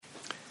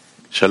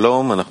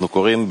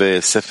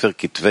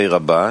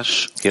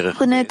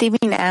Bună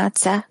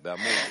dimineața!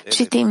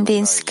 Citim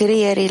din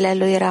scrierile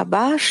lui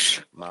Rabash,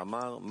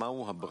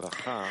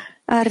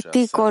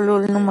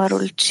 articolul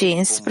numărul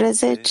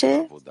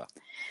 15,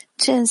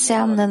 ce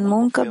înseamnă în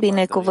muncă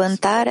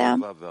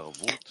binecuvântarea,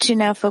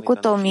 cine a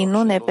făcut o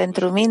minune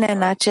pentru mine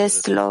în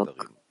acest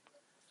loc.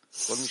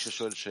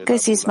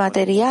 Găsiți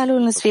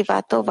materialul în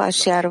Svivatova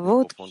și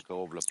Arvut.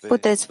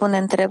 Puteți pune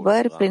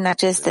întrebări prin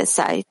aceste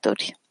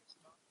site-uri.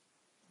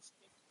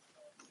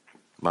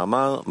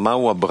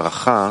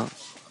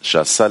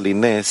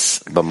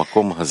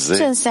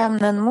 Ce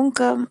înseamnă în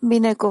muncă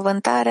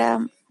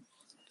binecuvântarea,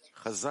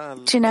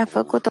 cine a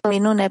făcut o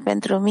minune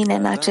pentru mine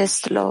în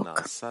acest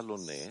loc?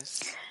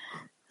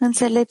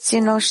 Înțelepții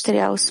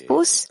noștri au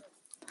spus,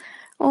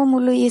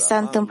 omului i s-a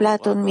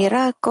întâmplat un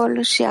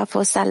miracol și a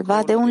fost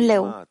salvat de un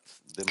leu.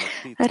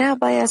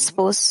 Rabai a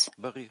spus,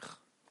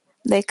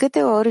 de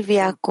câte ori vii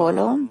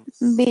acolo,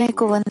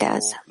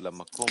 binecuvântează.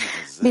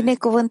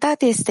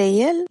 Binecuvântat este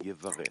el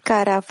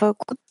care a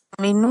făcut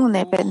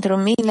minune pentru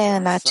mine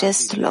în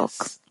acest loc.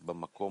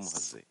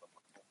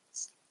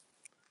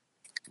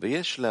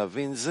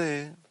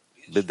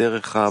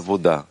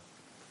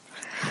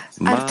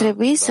 Ar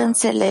trebui să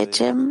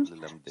înțelegem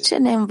ce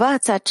ne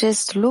învață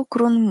acest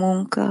lucru în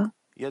muncă.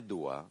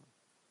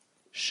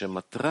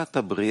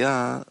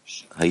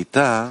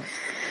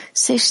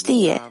 Se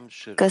știe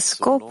că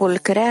scopul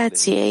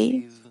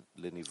creației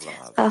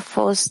a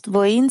fost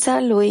voința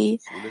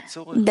lui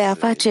de a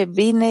face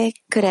bine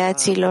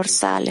creațiilor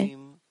sale.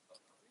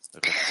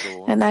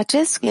 În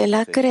acest el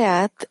a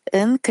creat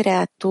în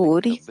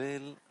creaturi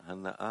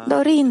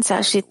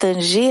dorința și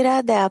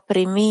tânjirea de a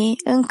primi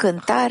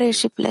încântare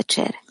și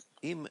plăcere.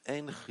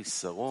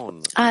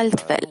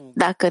 Altfel,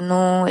 dacă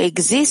nu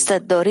există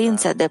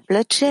dorință de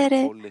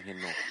plăcere,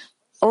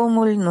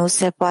 omul nu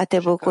se poate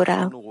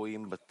bucura.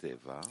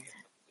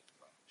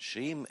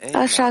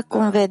 Așa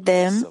cum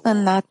vedem în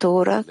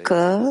natură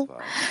că,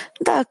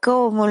 dacă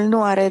omul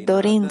nu are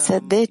dorință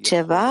de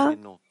ceva,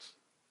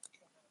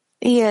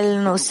 el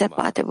nu se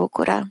poate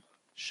bucura.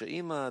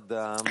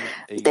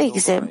 De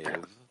exemplu,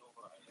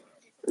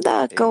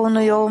 dacă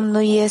unui om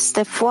nu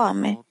este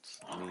foame,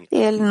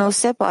 el nu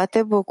se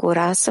poate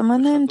bucura să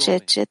mănânce,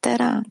 etc.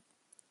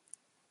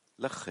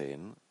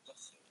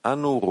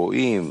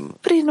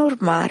 Prin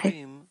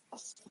urmare,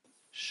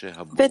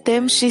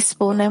 vedem și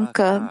spunem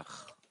că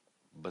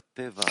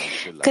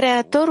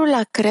Creatorul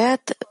a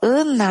creat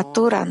în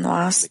natura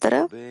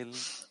noastră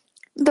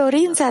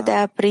dorința de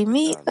a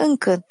primi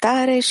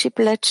încântare și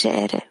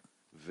plăcere.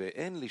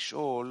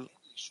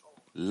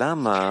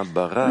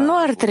 Nu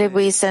ar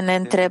trebui să ne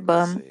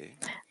întrebăm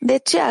de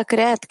ce a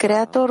creat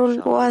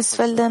Creatorul o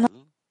astfel de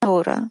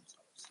natură,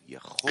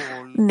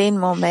 din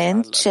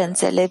moment ce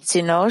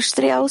înțelepții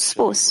noștri au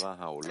spus.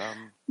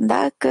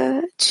 Dacă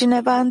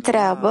cineva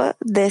întreabă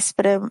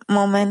despre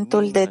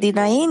momentul de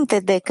dinainte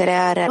de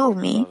crearea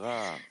lumii,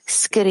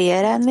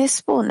 scrierea ne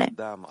spune,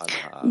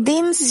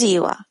 din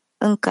ziua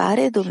în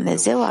care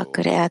Dumnezeu a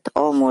creat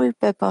omul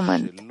pe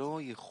pământ.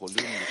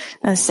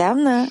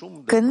 Înseamnă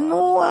că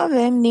nu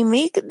avem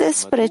nimic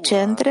despre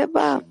ce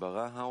întreba.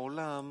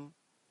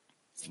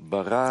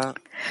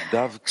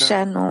 Și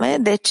anume,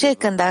 de ce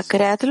când a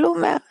creat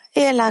lumea,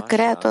 el a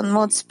creat-o în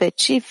mod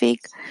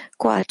specific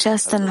cu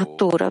această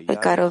natură pe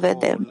care o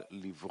vedem.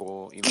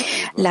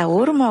 La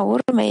urma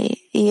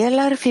urmei, el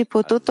ar fi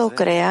putut-o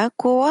crea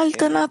cu o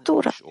altă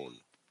natură.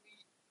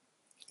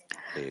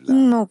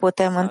 Nu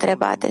putem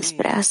întreba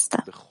despre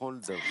asta,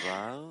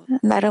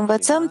 dar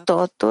învățăm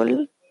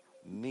totul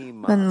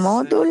în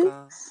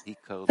modul,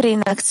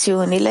 prin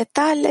acțiunile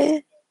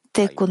tale,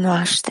 te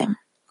cunoaștem.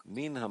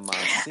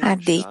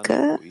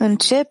 Adică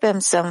începem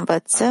să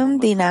învățăm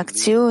din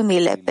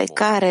acțiunile pe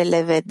care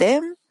le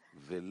vedem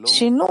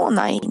și nu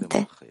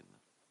înainte.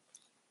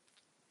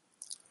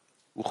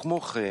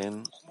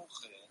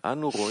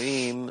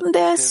 De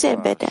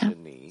asemenea,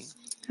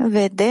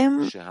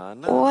 vedem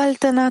o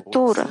altă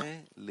natură,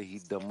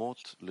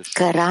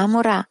 că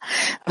ramura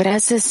vrea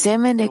să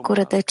semene cu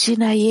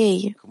rădăcina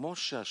ei,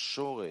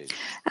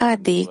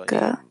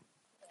 adică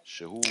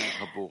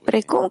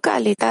precum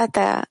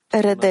calitatea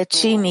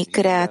rădăcinii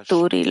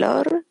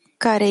creaturilor,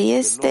 care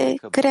este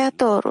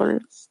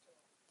Creatorul,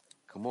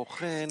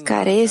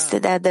 care este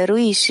de a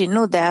dărui și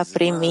nu de a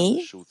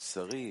primi,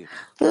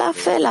 la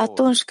fel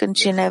atunci când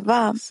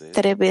cineva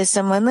trebuie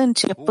să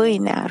mănânce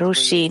pâinea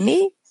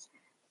rușinii,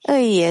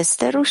 îi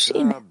este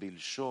rușine.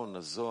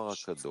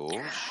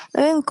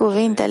 În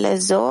cuvintele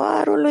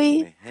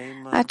Zoharului,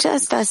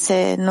 aceasta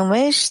se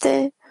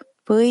numește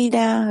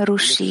pâinea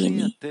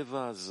rușinii.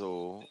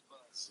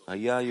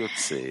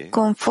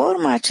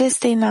 Conform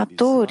acestei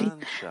naturi,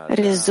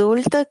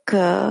 rezultă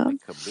că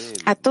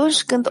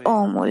atunci când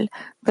omul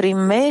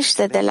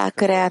primește de la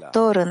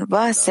Creator în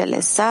vasele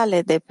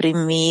sale de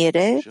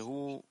primire,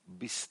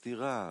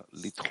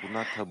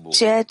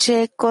 ceea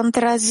ce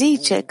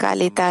contrazice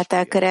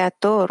calitatea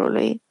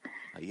Creatorului,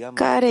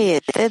 care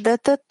este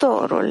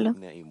dătătorul,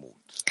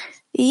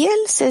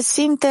 el se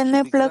simte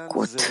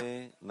neplăcut.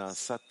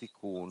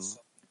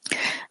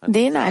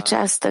 Din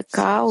această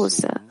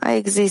cauză a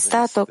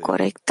existat o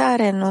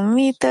corectare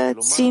numită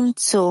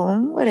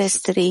țimțum,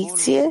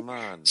 restricție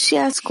și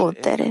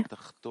ascundere,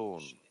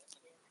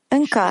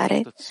 în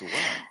care,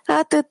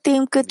 atât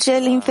timp cât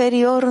cel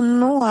inferior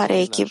nu are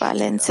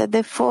echivalență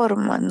de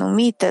formă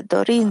numită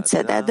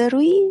dorință de a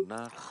dărui,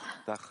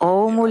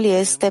 omul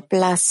este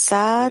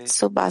plasat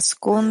sub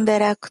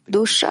ascunderea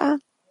Kdusha.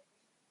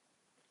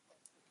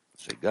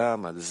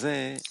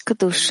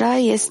 Kdusha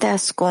este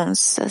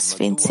ascunsă,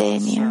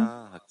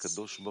 sfințenia.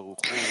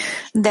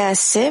 De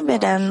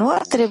asemenea, nu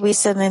ar trebui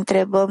să ne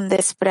întrebăm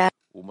despre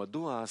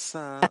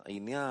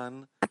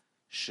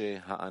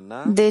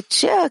de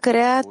ce a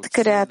creat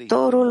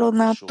Creatorul o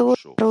natură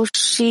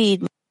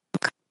rușine,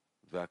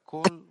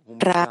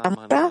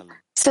 ramura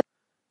să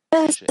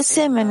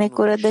semene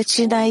cu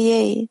rădăcina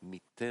ei.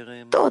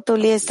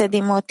 Totul este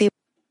din motiv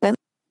că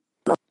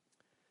nu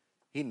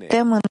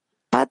putem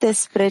întreba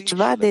despre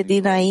ceva de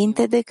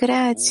dinainte de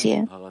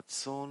creație.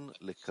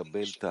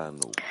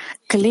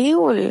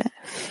 Cliul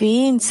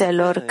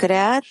ființelor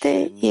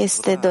create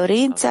este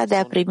dorința de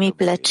a primi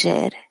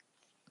plăcere.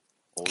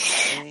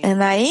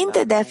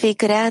 Înainte de a fi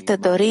creată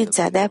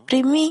dorința de a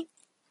primi,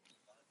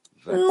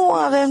 nu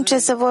avem ce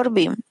să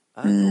vorbim.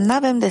 Nu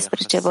avem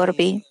despre ce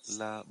vorbi.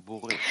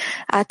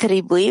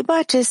 Atribuim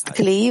acest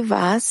clii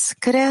vas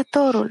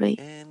Creatorului,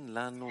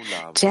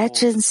 ceea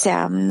ce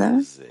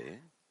înseamnă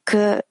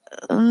că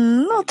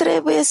nu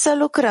trebuie să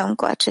lucrăm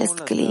cu acest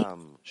clii,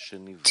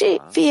 ci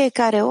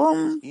fiecare om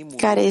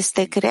care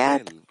este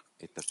creat,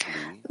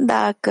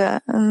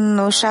 dacă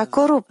nu și-a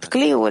corupt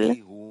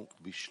cliul,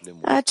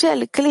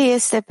 acel clii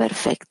este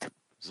perfect.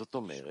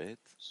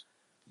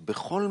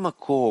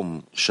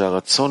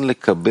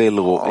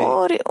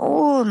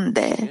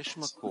 Oriunde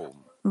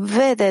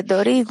vede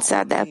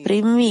dorința de a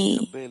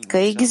primi că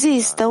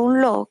există un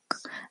loc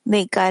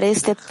din care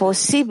este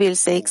posibil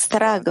să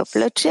extragă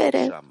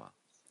plăcere,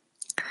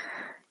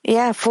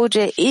 ea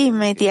fuge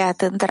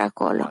imediat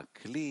într-acolo.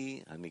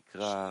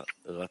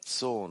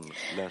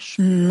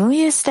 Nu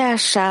este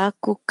așa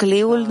cu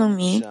cliul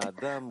numit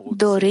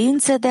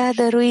dorință de a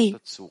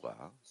dărui,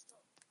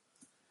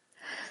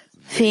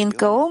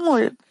 fiindcă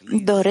omul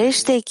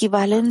dorește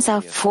echivalența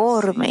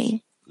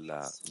formei,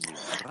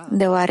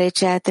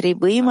 deoarece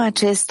atribuim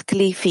acest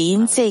clii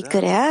ființei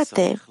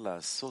create,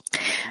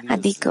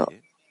 adică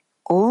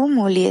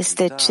omul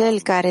este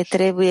cel care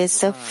trebuie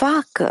să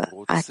facă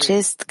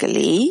acest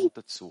clii,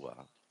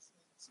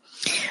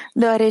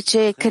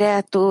 deoarece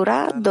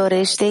creatura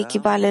dorește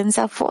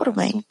echivalența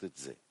formei.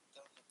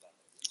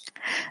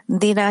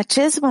 Din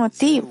acest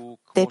motiv,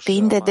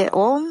 depinde de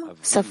om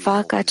să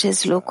facă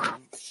acest lucru.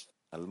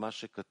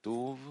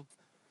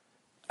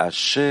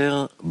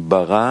 אשר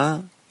ברא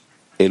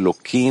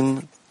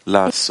אלוקים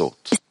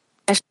לעשות,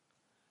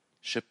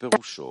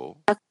 שפירושו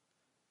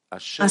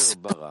אשר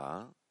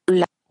ברא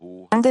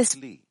הוא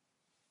הכלי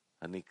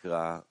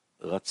הנקרא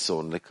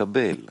רצון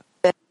לקבל.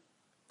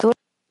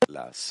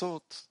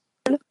 לעשות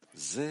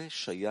זה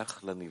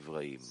שייך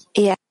לנבראים,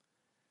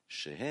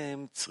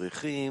 שהם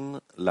צריכים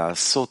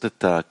לעשות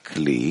את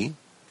הכלי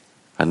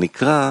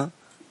הנקרא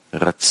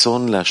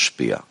רצון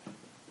להשפיע.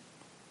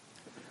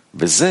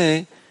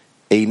 וזה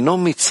אינו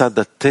מצד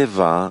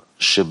הטבע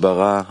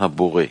שברא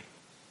הבורא,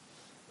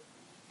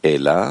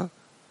 אלא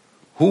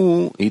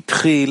הוא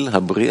התחיל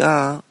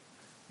הבריאה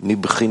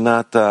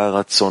מבחינת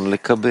הרצון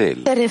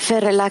לקבל.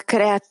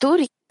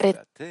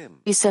 ואתם,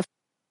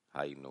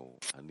 היינו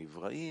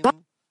הנבראים,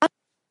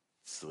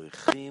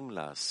 צריכים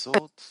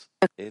לעשות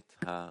את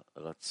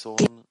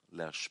הרצון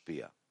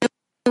להשפיע.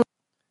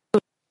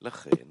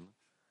 לכן,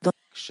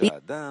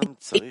 כשאדם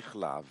צריך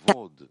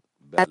לעבוד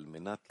על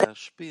מנת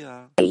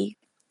להשפיע,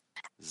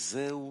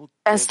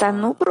 Asta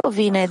nu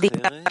provine din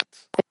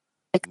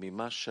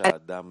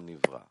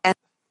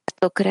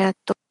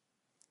creator.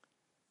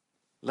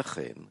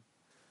 לכן,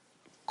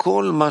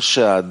 כל מה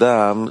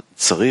שהאדם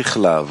צריך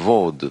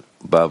לעבוד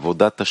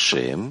בעבודת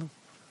השם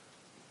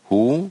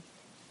הוא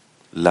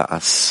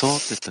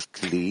לעשות את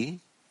הכלי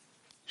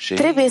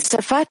trebuie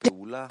să face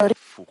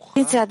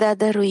dorința de a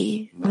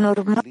dărui. În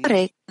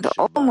urmare,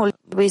 când omul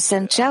trebuie să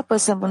înceapă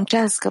să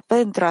muncească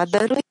pentru a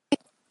dărui,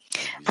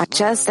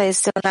 aceasta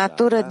este o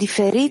natură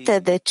diferită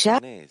de cea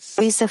care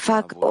trebuie să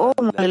facă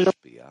omul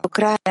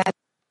lucrarea.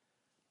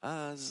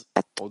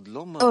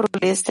 Creatorul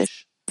este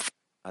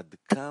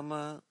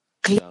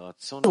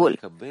cliul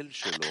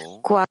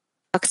cu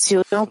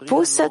acțiune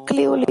opusă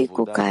cliului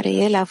cu care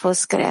el a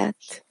fost creat.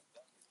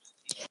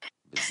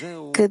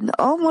 Când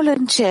omul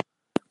începe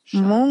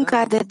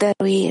munca de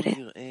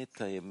dăruire,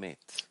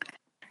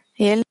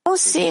 el nu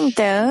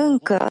simte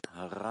încă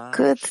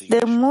cât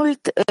de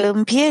mult îl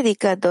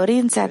împiedică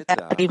dorința de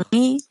a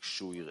primi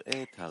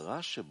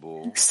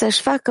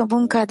să-și facă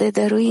munca de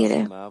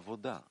dăruire.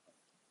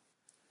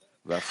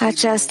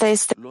 Aceasta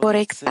este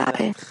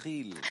corectare,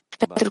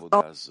 pentru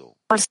că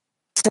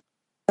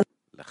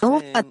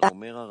nu va da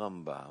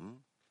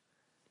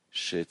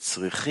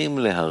שצריכים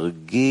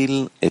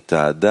להרגיל את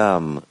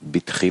האדם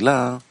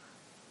בתחילה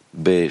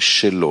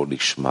בשלא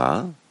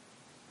לשמה,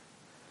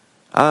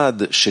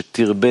 עד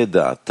שתרבה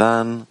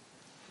דעתן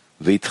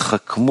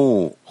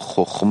והתחכמו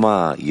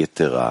חוכמה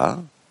יתרה,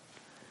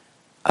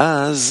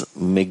 אז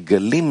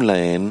מגלים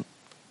להן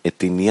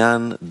את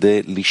עניין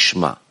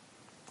דלשמה,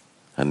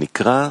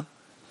 הנקרא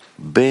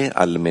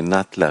בעל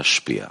מנת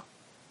להשפיע.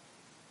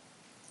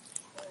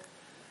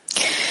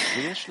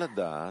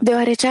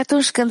 Deoarece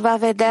atunci când va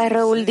vedea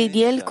răul din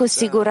el, cu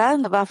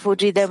siguranță va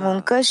fugi de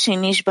muncă și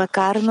nici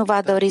măcar nu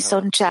va dori să o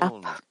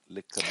înceapă.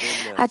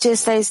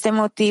 Acesta este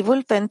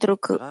motivul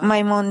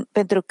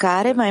pentru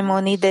care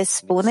Maimonides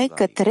spune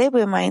că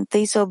trebuie mai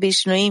întâi să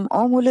obișnuim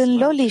omul în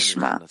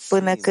lolishma,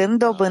 până când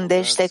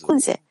dobândește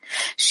cunze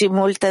și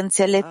multă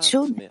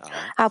înțelepciune.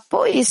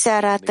 Apoi îi se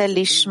arată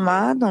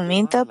lishma,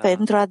 numită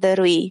pentru a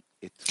dărui.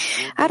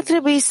 Ar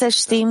trebui să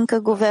știm că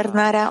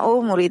guvernarea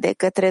omului de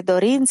către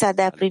dorința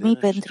de a primi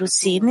pentru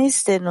sine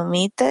este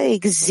numită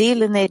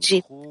exil în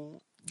Egipt,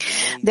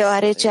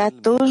 deoarece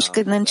atunci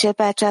când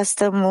începe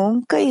această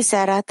muncă, îi se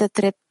arată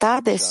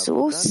treptat de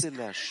sus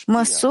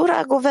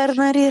măsura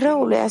guvernării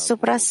răului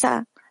asupra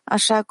sa,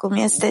 așa cum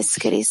este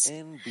scris.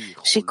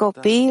 Și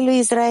copiii lui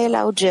Israel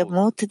au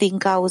gemut din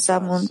cauza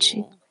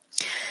muncii.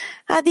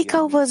 Adică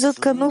au văzut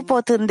că nu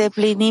pot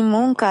îndeplini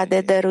munca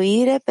de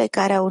dăruire pe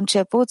care au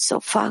început să o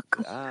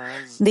facă,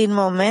 din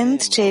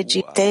moment ce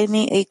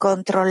egiptenii îi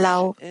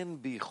controlau.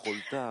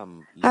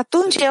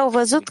 Atunci ei au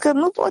văzut că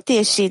nu pot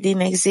ieși din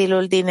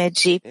exilul din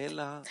Egipt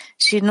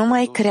și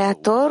numai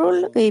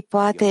Creatorul îi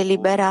poate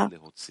elibera.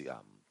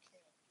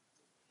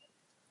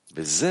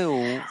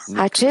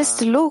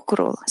 Acest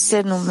lucru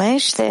se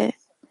numește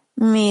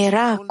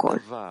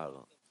miracol.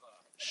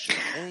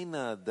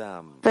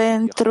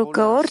 Pentru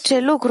că orice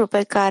lucru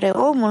pe care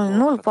omul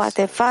nu-l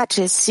poate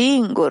face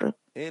singur,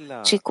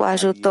 ci cu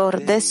ajutor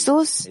de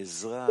sus,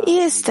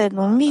 este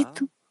numit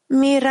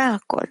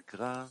miracol.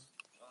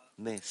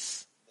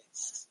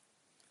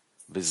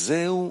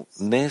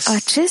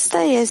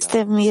 Acesta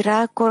este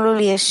miracolul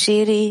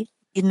ieșirii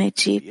din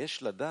Egipt.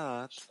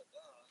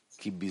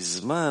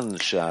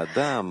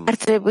 Ar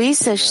trebui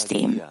să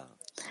știm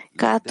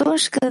că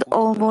atunci când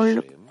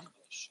omul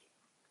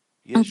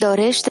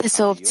dorește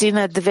să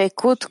obțină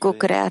dvecut cu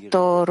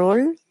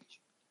Creatorul,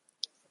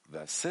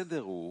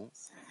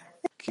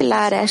 el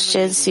are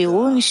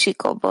ascensiuni și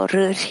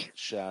coborâri.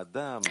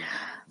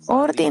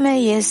 Ordinea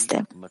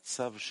este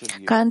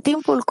ca în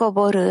timpul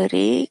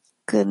coborârii,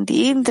 când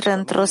intră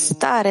într-o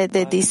stare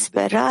de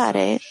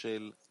disperare,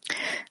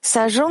 să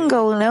ajungă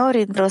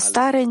uneori într-o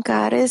stare în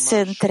care se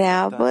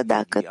întreabă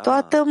dacă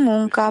toată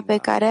munca pe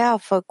care a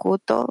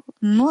făcut-o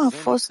nu a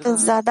fost în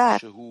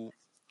zadar.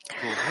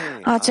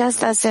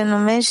 Aceasta se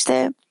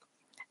numește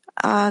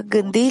a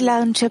gândi la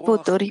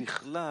începuturi.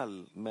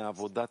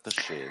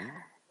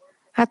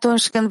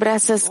 Atunci când vrea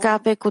să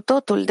scape cu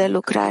totul de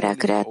lucrarea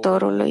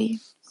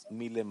Creatorului.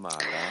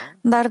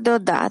 Dar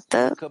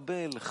deodată,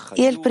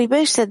 el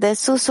primește de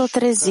sus o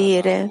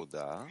trezire,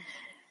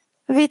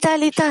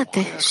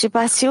 vitalitate și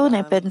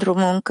pasiune pentru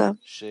muncă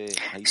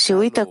și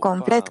uită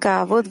complet că a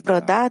avut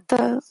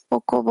vreodată o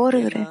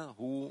coborâre.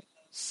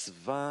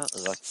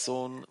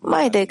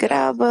 Mai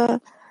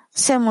degrabă,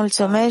 se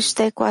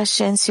mulțumește cu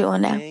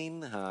ascensiunea.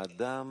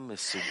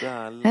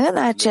 În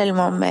acel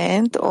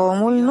moment,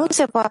 omul nu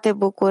se poate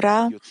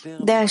bucura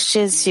de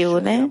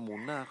ascensiune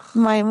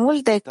mai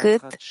mult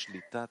decât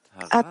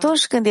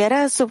atunci când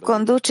era sub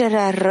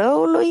conducerea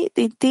răului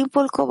din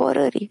timpul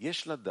coborârii.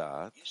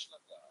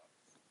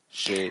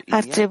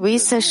 Ar trebui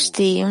să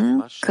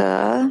știm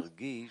că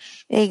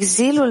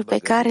exilul pe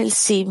care îl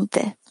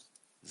simte,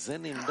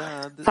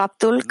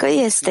 faptul că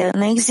este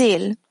în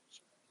exil,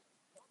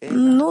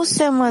 nu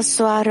se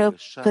măsoară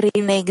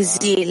prin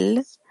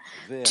exil,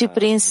 ci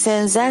prin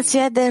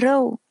senzația de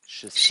rău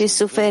și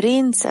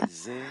suferință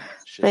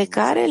pe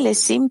care le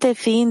simte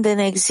fiind în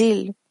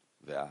exil.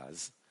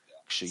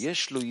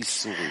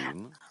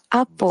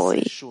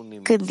 Apoi,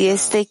 când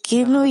este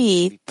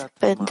chinuit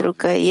pentru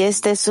că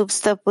este sub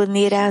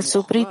stăpânirea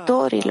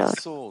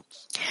asupritorilor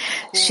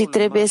și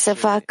trebuie să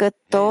facă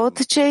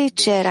tot ce îi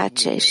cer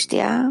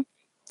aceștia,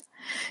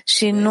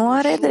 și nu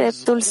are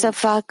dreptul să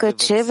facă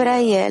ce vrea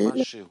el,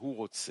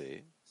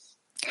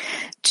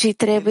 ci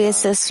trebuie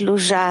să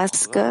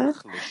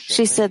slujească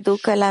și să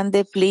ducă la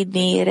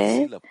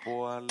îndeplinire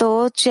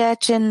tot ceea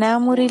ce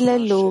neamurile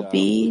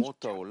lumii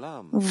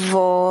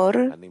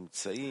vor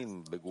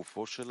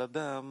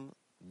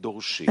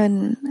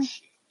în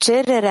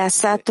cererea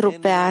sa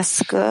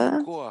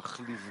trupească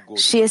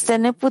și este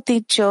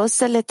neputincios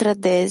să le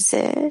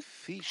trădeze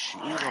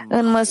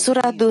în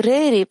măsura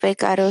durerii pe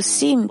care o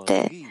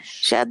simte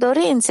și a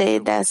dorinței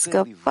de a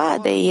scăpa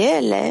de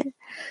ele.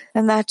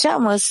 În acea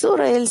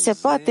măsură el se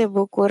poate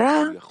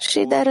bucura și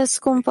de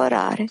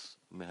răscumpărare.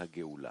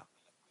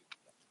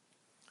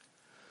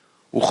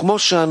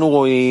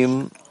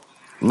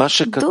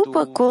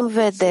 După cum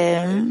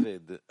vedem,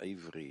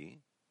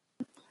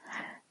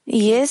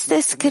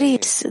 este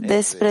scris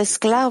despre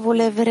sclavul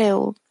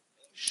evreu.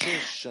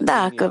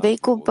 Dacă vei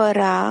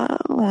cumpăra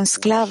un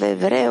sclav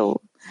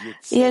evreu,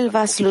 el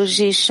va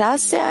sluji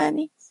 6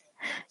 ani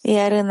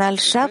iar în al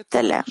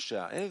 7-lea,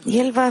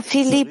 el va fi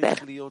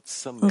liber,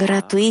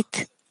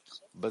 gratuit.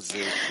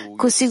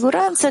 Cu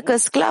siguranță că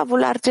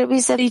sclavul ar trebui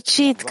să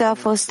fericit că a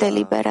fost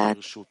eliberat,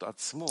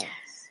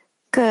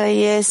 că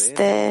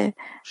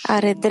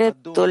are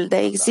dreptul de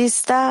a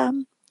exista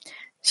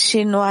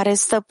și nu are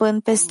stăpân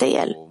peste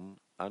el.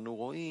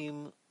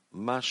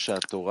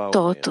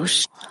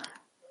 Totuși,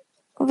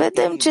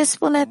 vedem ce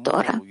spune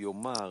Tora.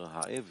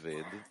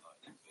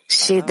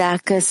 Și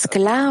dacă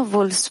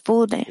sclavul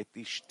spune,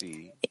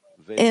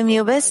 îmi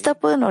iubesc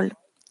stăpânul,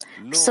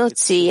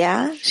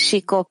 soția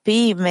și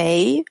copiii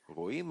mei,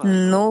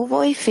 nu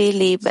voi fi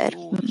liber,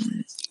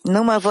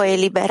 nu mă voi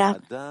elibera.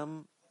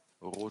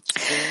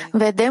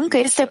 Vedem că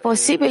este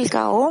posibil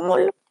ca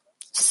omul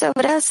să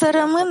vrea să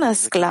rămână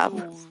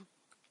sclav.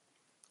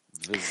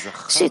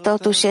 Și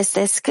totuși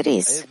este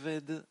scris,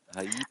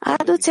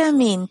 adu-ți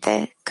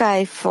aminte că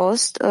ai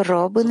fost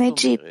rob în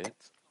Egipt.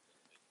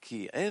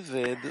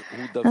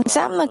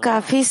 Înseamnă că a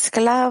fi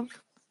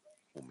sclav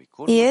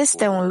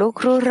este un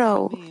lucru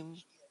rău,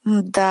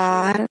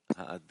 dar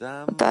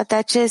toate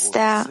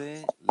acestea,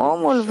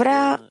 omul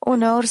vrea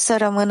uneori să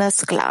rămână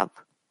sclav.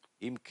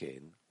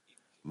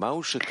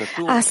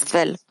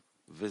 Astfel,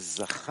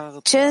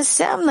 ce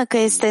înseamnă că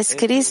este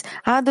scris,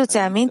 adu-ți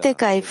aminte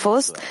că ai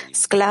fost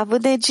sclav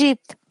în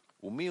Egipt?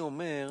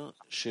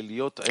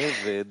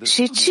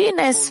 Și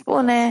cine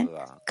spune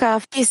că a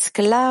fi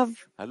sclav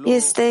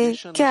este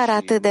chiar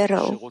atât de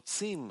rău?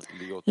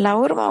 La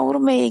urma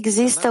urmei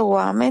există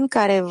oameni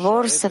care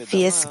vor să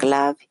fie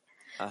sclavi,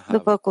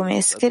 după cum e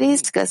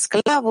scris că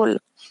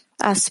sclavul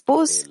a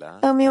spus,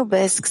 îmi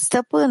iubesc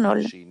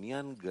stăpânul.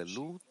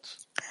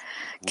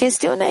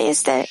 Chestiunea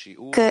este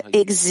că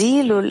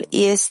exilul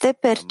este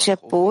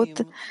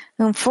perceput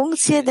în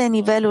funcție de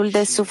nivelul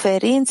de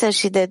suferință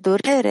și de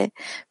durere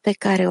pe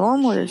care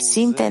omul îl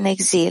simte în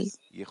exil.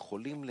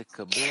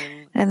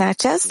 În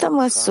această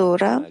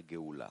măsură,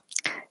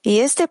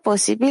 este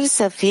posibil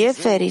să fie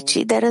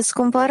fericit de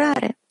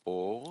răscumpărare.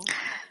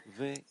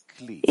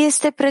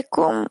 Este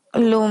precum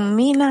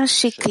lumina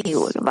și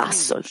cliul,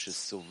 vasul.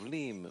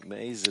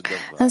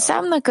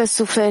 Înseamnă că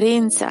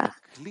suferința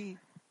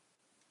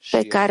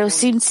pe care o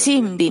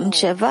simțim din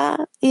ceva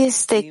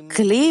este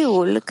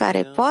cliul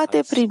care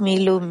poate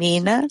primi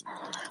lumină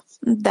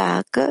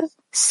dacă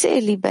se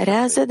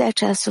eliberează de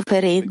acea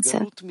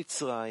suferință.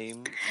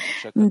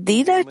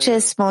 Din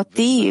acest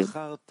motiv,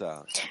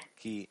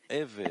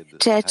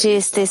 ceea ce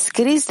este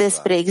scris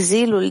despre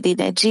exilul din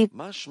Egipt,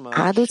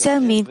 adu-ți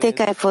aminte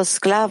că ai fost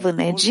sclav în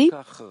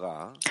Egipt,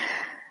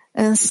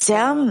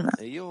 înseamnă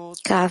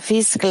că a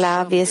fi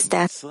sclav este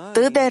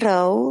atât de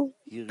rău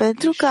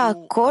pentru că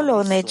acolo,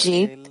 în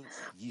Egipt,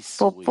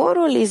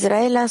 poporul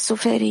Israel a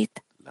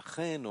suferit.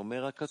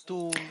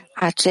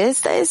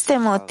 Acesta este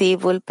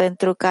motivul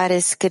pentru care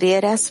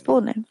scrierea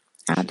spune,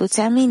 adu-ți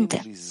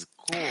aminte.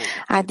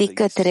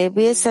 Adică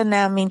trebuie să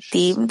ne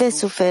amintim de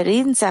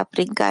suferința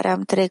prin care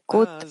am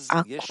trecut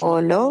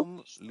acolo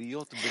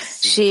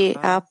și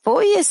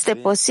apoi este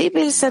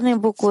posibil să ne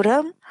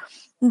bucurăm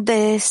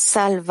de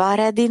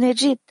salvarea din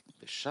Egipt.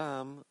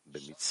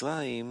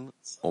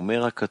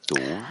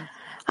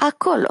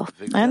 Acolo,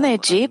 în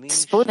Egipt,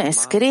 spune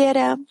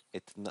scrierea,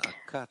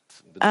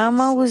 am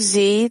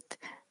auzit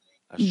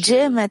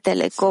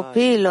gemetele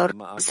copiilor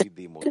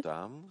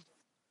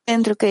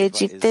pentru că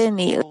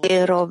egiptenii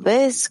îi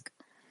robesc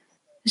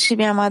și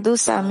mi-am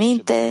adus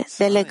aminte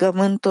de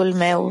legământul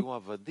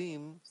meu.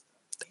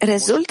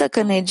 Rezultă că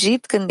în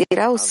Egipt, când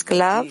erau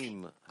sclavi,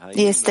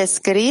 este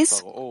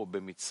scris,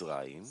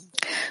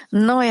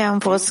 noi am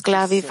fost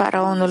sclavii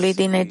faraonului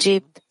din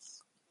Egipt,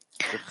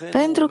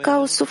 pentru că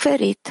au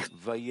suferit.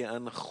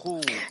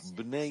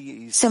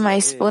 Se mai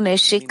spune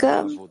și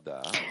că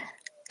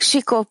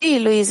și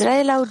copiii lui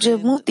Israel au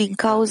gemut din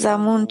cauza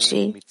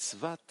muncii.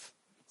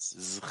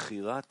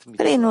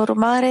 Prin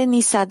urmare,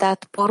 ni s-a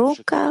dat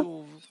porunca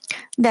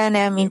de a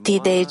ne aminti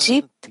de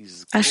Egipt,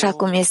 așa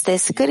cum este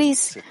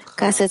scris,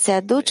 ca să-ți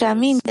aduci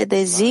aminte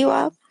de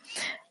ziua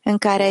în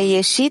care ai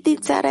ieșit din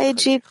țara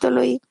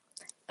Egiptului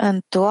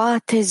în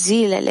toate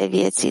zilele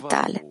vieții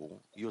tale.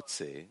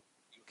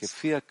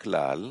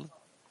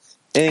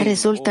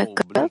 Rezultă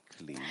că,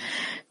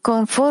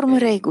 conform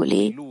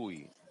regulii,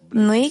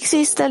 nu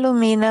există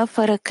lumină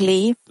fără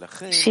clip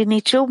și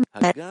nici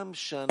umbre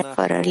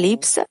fără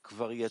lipsă.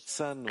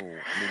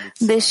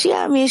 Deși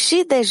am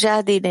ieșit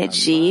deja din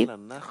Egipt,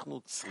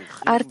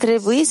 ar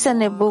trebui să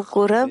ne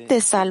bucurăm de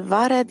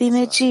salvarea din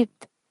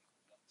Egipt.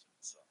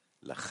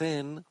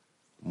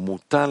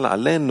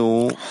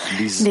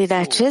 Din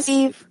acest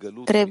motiv,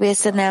 trebuie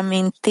să ne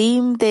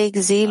amintim de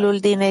exilul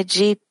din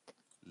Egipt,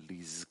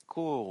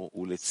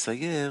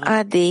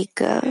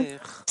 adică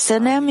să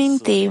ne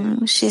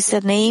amintim și să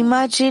ne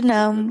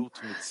imaginăm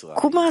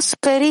cum a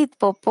suferit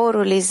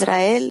poporul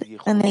Israel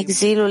în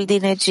exilul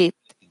din Egipt.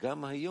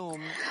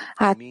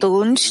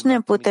 Atunci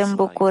ne putem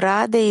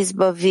bucura de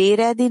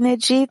izbăvirea din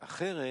Egipt,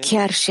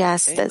 chiar și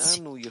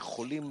astăzi.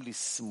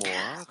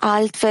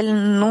 Altfel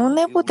nu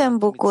ne putem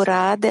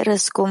bucura de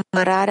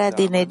răscumpărarea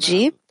din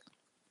Egipt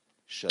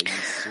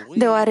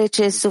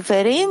deoarece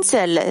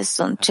suferințele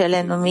sunt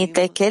cele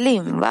numite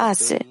chelim,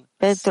 vase,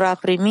 pentru a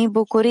primi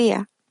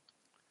bucuria.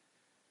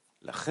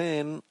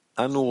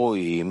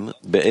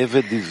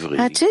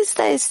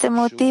 Acesta este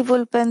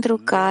motivul pentru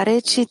care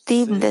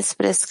citim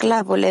despre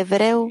sclavul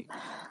evreu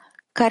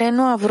care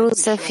nu a vrut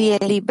să fie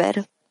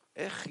liber.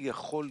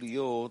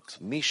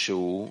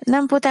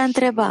 Ne-am putea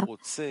întreba,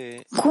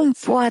 cum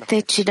poate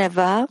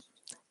cineva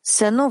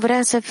să nu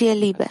vrea să fie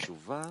liber,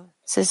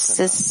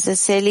 să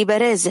se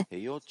elibereze?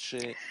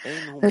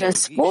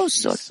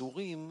 Răspunsul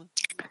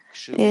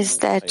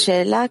este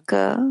acela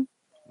că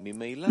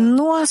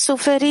nu a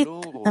suferit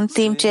în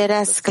timp ce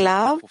era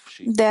sclav,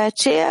 de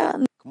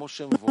aceea nu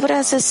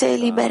vrea să se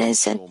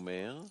elibereze.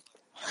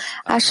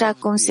 Așa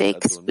cum se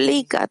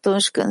explică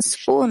atunci când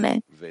spune,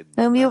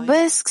 îmi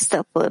iubesc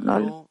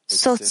stăpânul,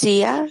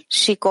 soția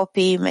și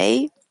copiii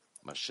mei,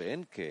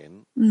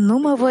 nu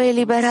mă voi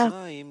elibera.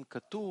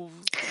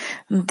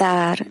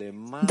 Dar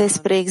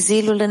despre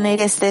exilul în el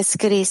este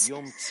scris,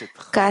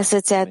 ca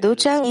să-ți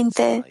aduci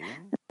aminte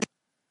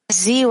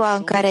ziua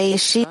în care ai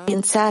ieșit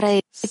din țara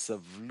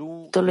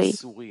Egiptului,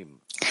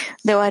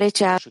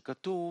 deoarece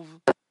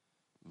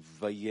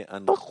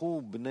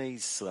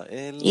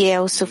ei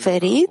au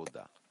suferit,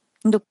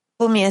 după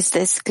cum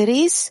este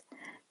scris,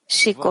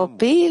 și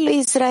copiii lui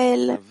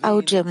Israel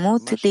au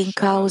gemut din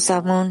cauza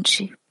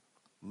muncii.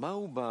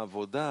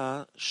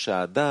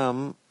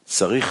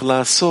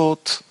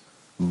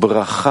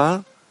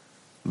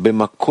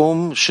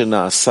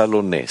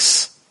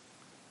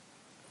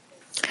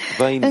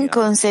 În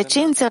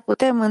consecință,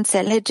 putem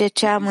înțelege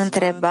ce am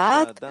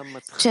întrebat,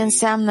 ce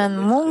înseamnă în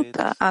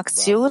muncă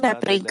acțiunea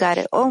prin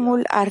care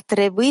omul ar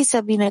trebui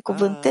să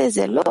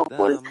binecuvânteze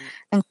locul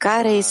în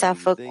care i s-a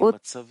făcut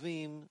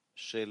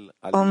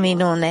o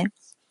minune.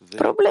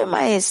 Problema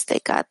este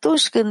că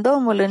atunci când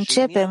omul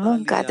începe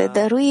munca de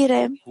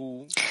dăruire,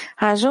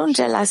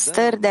 ajunge la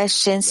stări de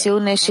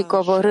ascensiune și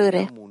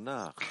coborâre.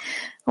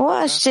 O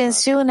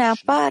ascensiune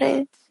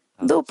apare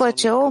după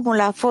ce omul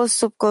a fost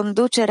sub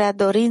conducerea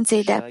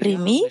dorinței de a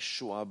primi,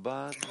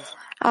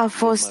 a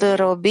fost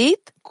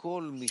înrobit,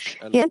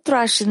 pentru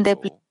a-și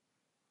îndeplini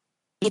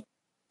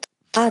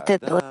toate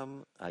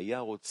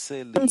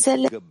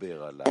dorințele,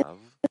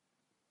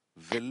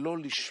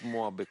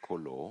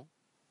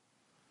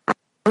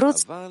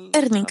 vrut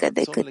puternică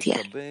decât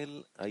el.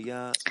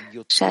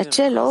 Și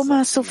acel om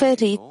a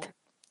suferit,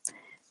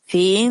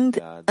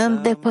 fiind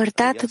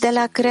îndepărtat de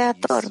la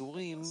Creator.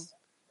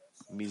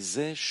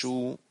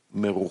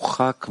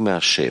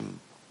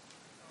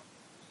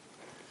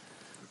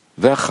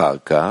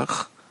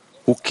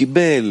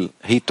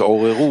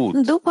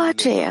 După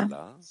aceea,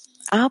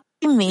 a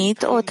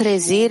primit o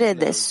trezire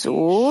de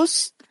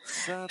sus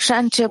și a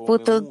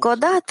început încă o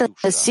dată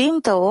să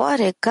simtă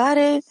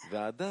oarecare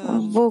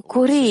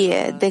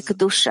bucurie de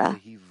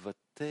Cdușa.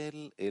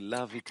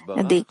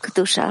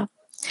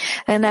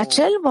 În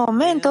acel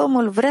moment,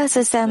 omul vrea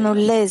să se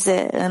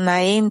anuleze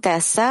înaintea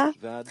sa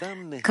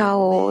ca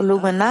o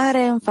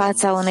lumânare în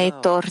fața unei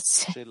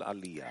torțe.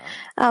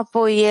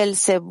 Apoi el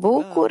se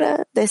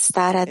bucură de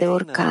starea de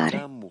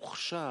urcare.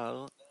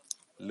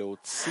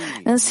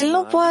 Însă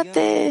nu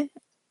poate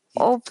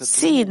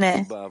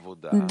obține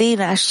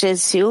din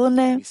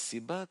ascensiune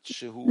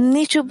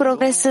niciun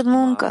progres în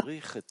muncă,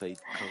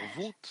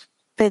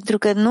 pentru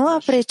că nu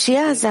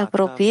apreciază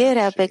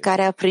apropierea pe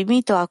care a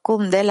primit-o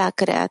acum de la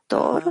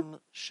Creator,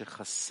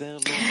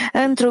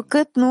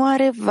 întrucât nu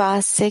are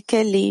vase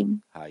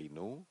chelim.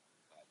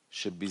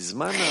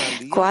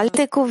 Cu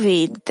alte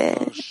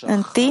cuvinte,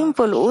 în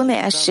timpul unei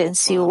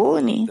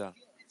ascensiuni,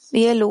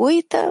 el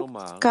uită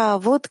că a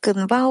avut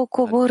cândva o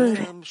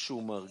coborâre.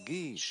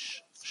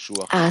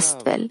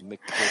 Astfel,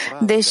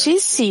 deși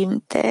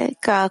simte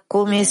că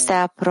acum este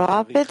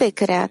aproape de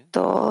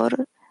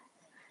Creator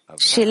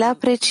și îl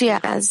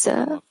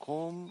apreciază,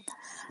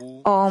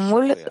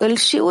 omul îl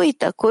și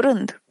uită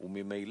curând.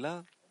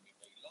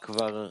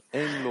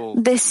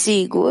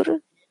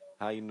 Desigur,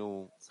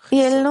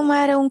 el nu mai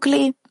are un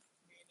clip,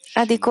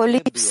 adică o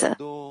lipsă,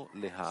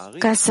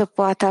 ca să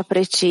poată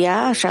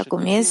aprecia, așa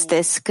cum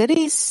este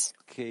scris,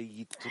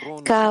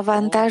 ca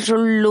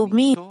avantajul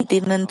luminii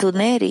din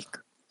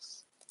întuneric.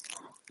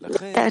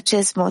 De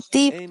acest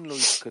motiv,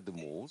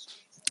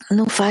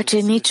 nu face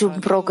niciun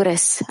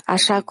progres,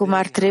 așa cum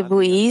ar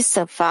trebui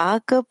să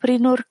facă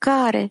prin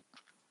urcare.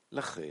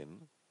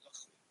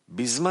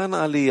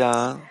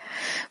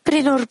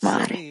 Prin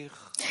urmare,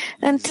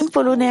 în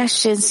timpul unei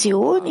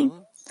ascensiuni,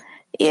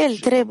 el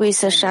trebuie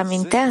să-și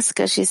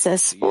amintească și să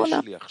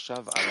spună,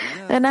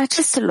 în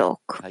acest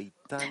loc,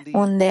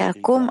 unde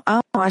acum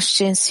am o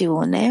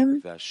ascensiune,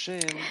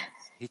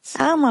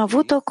 am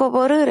avut o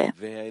coborâre,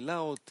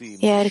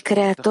 iar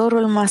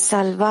Creatorul m-a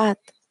salvat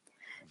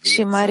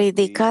și m-a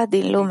ridicat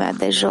din lumea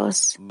de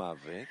jos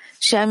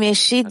și am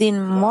ieșit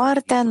din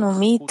moartea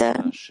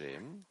numită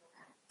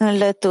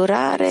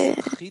înlăturare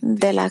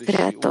de la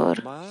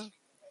Creator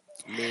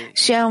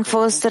și am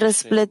fost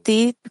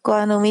răsplătit cu o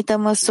anumită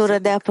măsură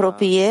de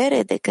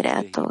apropiere de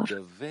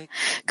Creator,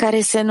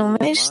 care se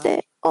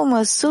numește o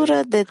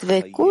măsură de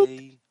dvecut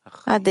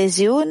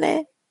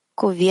adeziune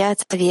cu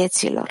viața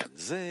vieților.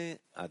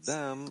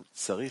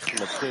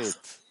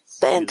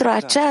 Pentru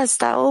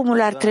aceasta,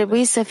 omul ar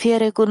trebui să fie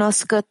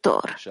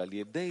recunoscător,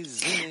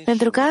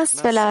 pentru că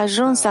astfel a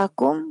ajuns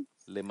acum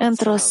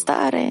într-o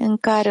stare în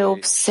care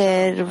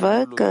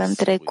observă că în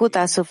trecut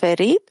a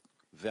suferit,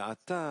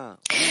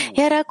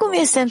 iar acum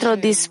este într-o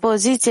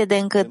dispoziție de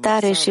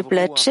încântare și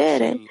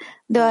plăcere,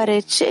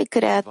 deoarece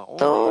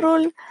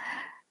Creatorul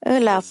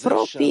îl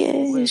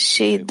apropie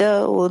și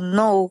dă un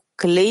nou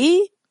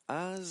cli,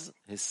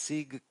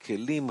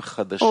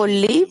 o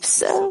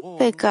lipsă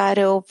pe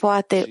care o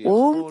poate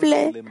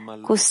umple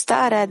cu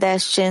starea de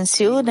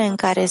ascensiune în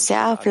care se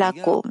află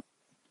acum.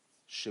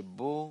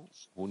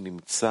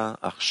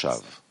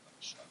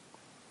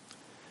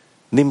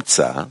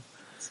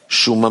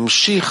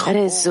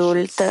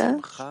 Rezultă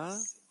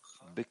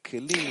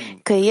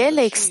că el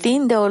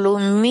extinde o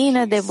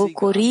lumină de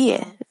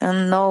bucurie în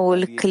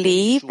noul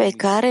cli pe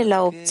care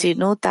l-a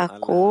obținut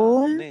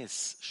acum,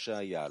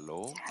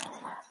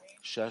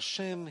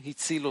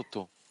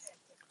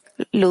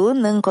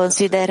 luând în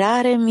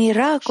considerare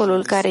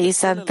miracolul care i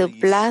s-a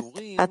întâmplat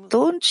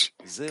atunci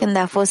când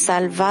a fost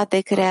salvat de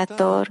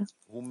Creator.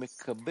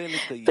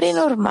 Prin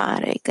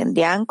urmare, când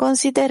ia în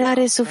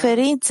considerare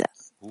suferința,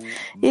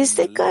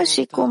 este ca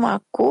și cum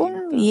acum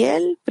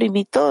el,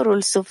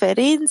 primitorul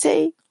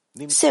suferinței,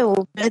 se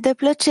umple de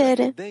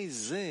plăcere.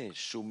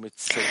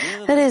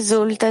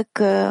 Rezultă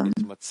că,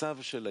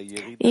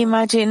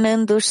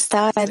 imaginându-și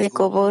starea de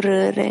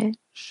coborâre,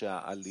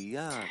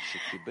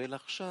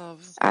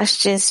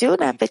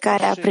 ascensiunea pe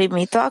care a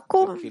primit-o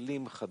acum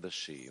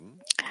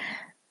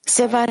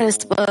se va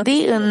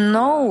răspândi în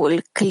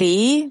noul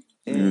cli,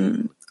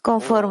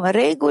 conform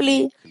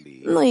regulii,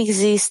 nu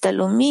există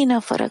lumină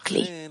fără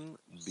cli.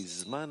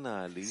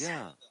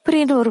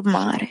 Prin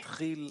urmare,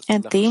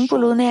 în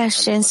timpul unei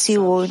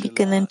ascensiuni,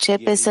 când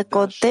începe să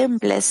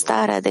contemple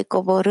starea de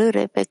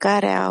coborâre pe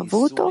care a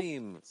avut-o,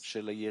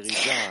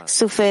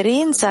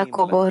 suferința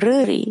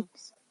coborârii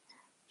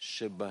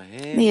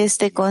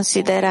este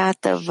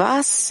considerată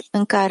vas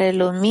în care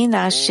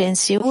lumina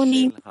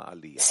ascensiunii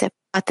se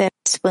poate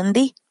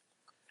răspândi.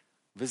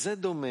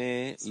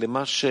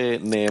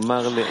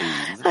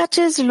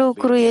 Acest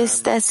lucru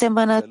este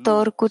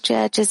asemănător cu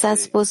ceea ce s-a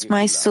spus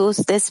mai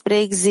sus despre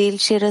exil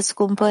și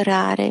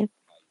răscumpărare,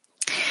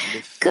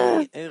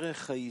 că,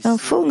 în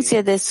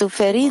funcție de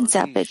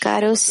suferința pe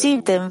care o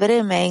simte în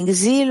vremea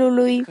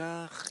exilului,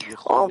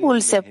 omul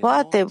se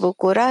poate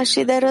bucura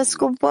și de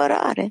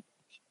răscumpărare.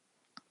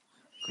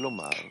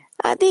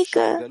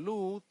 Adică,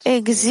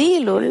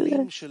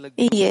 exilul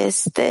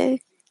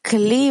este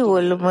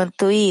cliul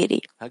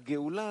mântuirii.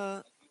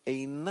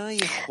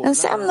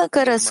 Înseamnă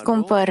că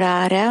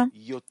răscumpărarea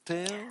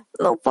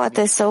nu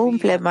poate să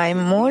umple mai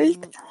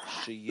mult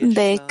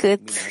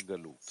decât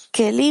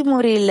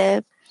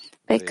chelimurile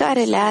pe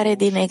care le are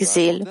din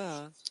exil.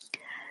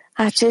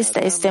 Acesta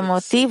este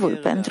motivul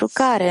pentru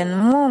care în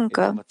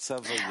muncă,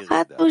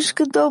 atunci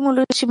când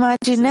omul își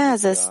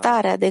imaginează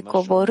starea de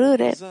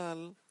coborâre,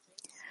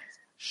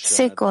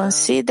 se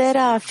consideră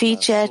a fi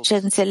ceea ce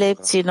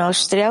înțelepții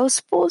noștri au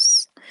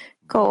spus,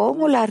 că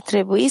omul ar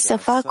trebui să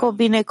facă o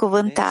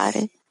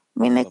binecuvântare.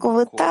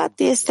 Binecuvântat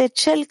este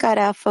cel care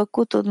a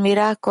făcut un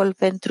miracol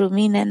pentru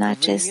mine în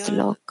acest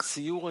loc.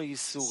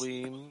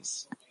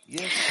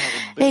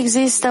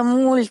 Există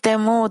multe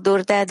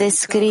moduri de a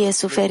descrie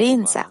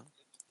suferința.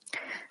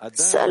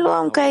 Să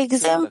luăm ca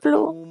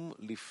exemplu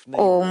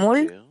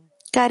omul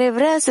care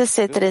vrea să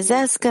se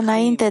trezească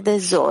înainte de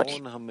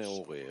zori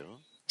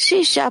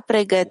și și-a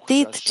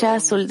pregătit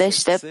ceasul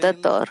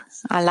deșteptător,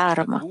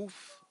 alarmă.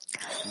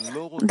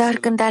 Dar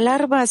când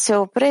alarma se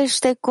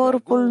oprește,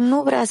 corpul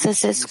nu vrea să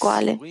se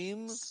scoale.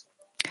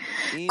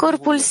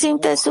 Corpul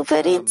simte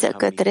suferință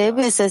că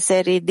trebuie să se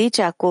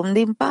ridice acum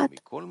din pat.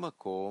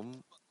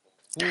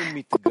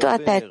 Cu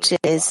toate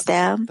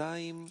acestea,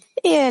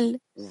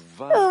 el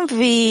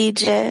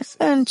învige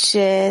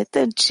încet,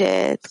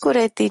 încet, cu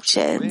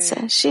reticență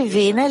și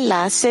vine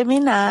la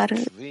seminar.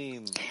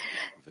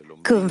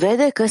 Când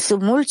vede că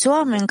sunt mulți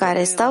oameni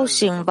care stau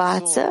și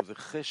învață,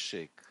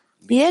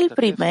 el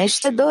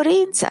primește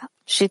dorința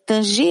și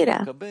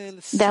tânjirea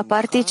de a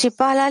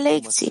participa la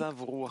lecții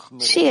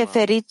și e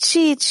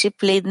fericit și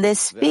plin de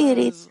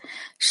spirit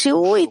și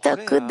uită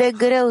cât de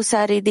greu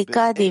s-a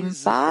ridicat din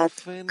pat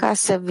ca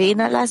să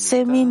vină la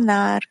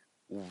seminar.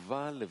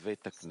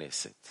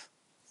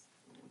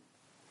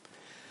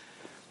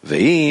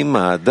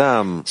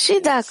 Și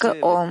dacă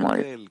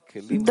omul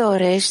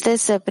dorește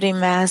să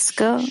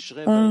primească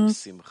un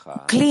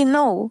cli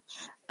nou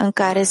în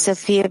care să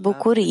fie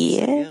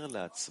bucurie,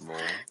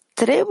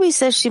 trebuie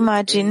să-și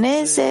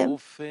imagineze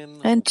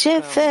în ce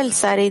fel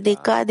s-a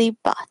ridicat din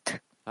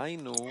pat,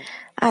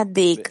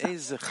 adică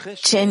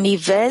ce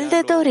nivel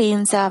de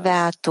dorință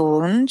avea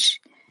atunci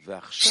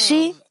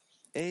și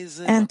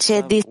în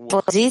ce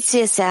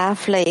dispoziție se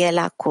află el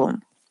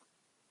acum.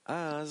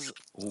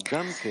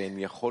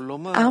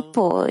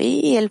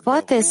 Apoi, el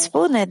poate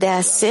spune de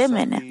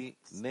asemenea,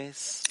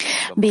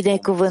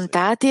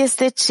 Binecuvântat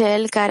este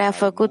cel care a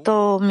făcut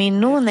o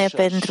minune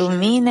pentru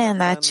mine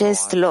în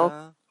acest loc,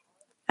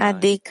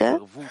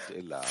 adică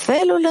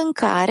felul în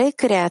care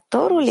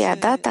Creatorul i-a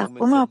dat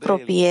acum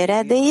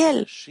apropierea de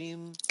el.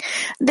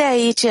 De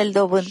aici el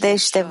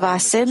dobândește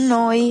vase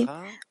noi,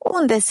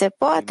 unde se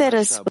poate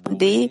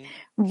răspândi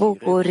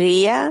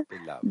bucuria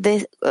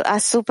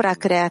asupra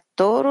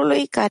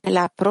Creatorului care îl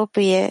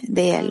apropie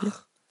de el.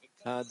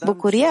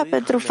 Bucuria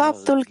pentru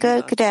faptul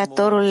că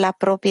Creatorul îl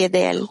apropie de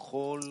el.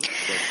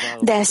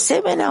 De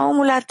asemenea,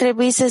 omul ar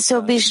trebui să se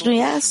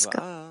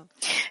obișnuiască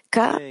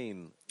ca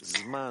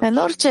în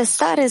orice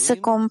stare să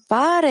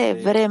compare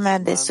vremea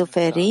de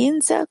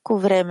suferință cu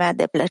vremea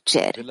de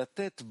plăcere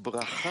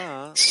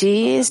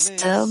și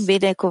să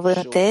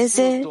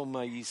binecuvânteze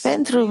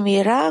pentru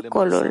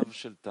miracolul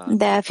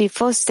de a fi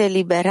fost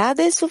eliberat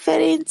de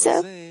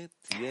suferință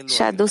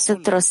și adus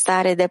într-o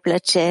stare de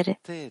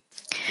plăcere.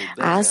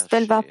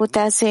 Astfel va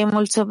putea să-i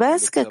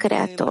mulțumească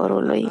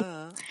Creatorului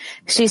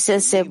și să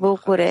se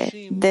bucure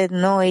de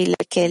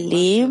noile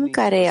chelim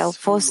care i-au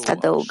fost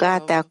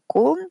adăugate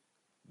acum,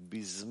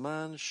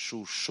 בזמן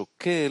שהוא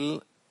שוקל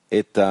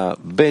את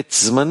הבית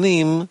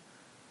זמנים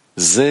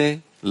זה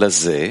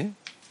לזה,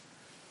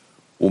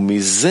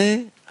 ומזה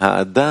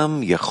האדם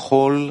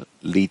יכול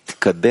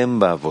להתקדם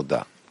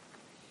בעבודה.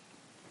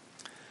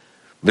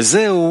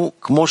 וזהו,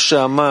 כמו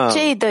שאמר,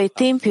 cei doi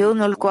timpi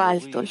unul cu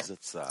altul.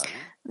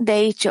 De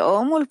aici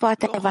omul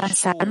poate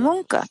avansa în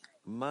muncă.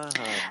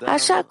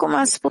 Așa cum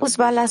a spus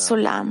Bala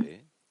Sulam,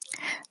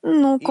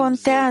 nu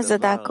contează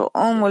dacă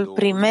omul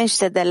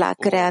primește de la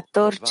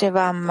Creator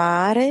ceva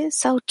mare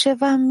sau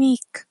ceva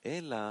mic.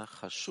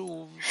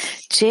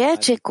 Ceea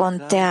ce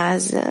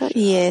contează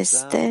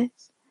este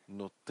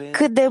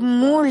cât de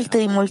mult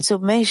îi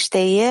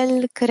mulțumește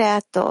el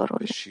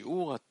Creatorul.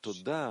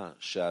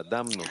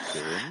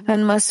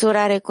 În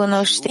măsura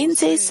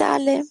recunoștinței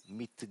sale,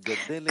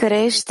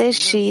 crește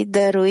și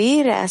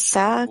dăruirea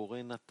sa,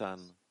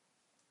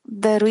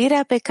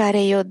 dăruirea pe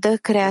care i-o dă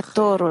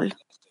Creatorul.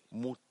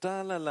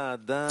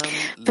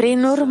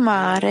 Prin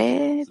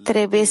urmare,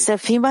 trebuie să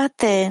fim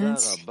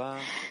atenți,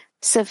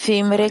 să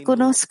fim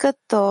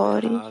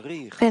recunoscători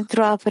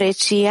pentru a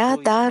aprecia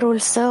darul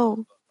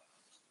său,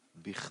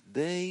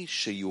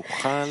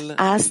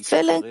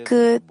 astfel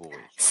încât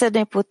să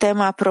ne putem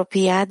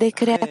apropia de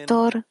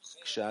Creator.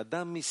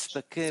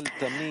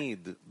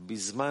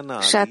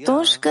 Și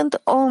atunci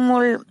când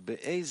omul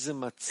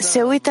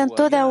se uită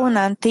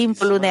întotdeauna în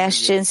timpul unei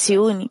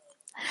ascensiuni,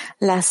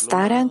 la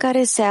starea în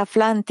care se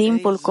afla în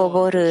timpul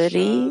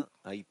coborârii,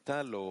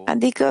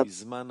 adică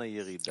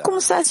cum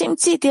s-a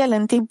simțit el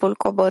în timpul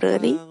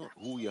coborârii,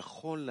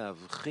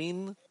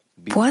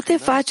 poate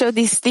face o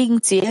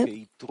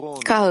distincție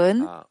ca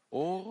în,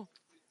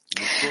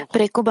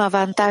 precum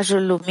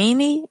avantajul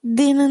luminii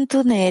din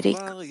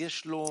întuneric.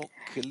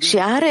 Și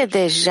are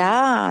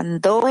deja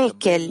doi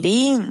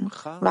chelim,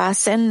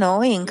 vase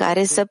noi în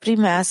care să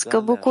primească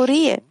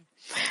bucurie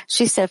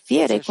și să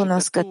fie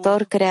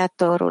recunoscător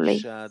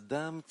Creatorului.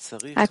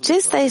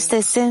 Acesta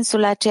este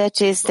sensul a ceea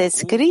ce este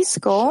scris,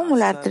 că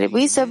omul ar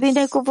trebui să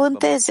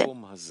binecuvânteze.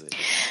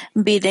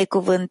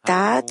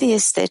 Binecuvântat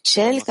este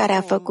cel care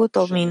a făcut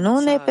o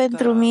minune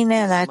pentru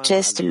mine în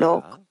acest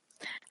loc,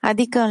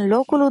 adică în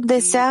locul unde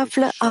se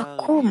află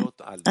acum,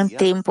 în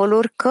timpul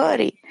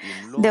urcării,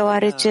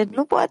 deoarece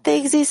nu poate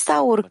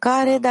exista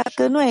urcare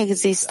dacă nu a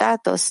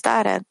existat o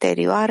stare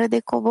anterioară de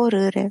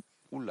coborâre.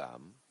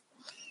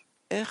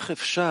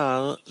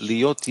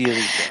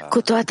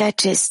 Cu toate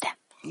acestea,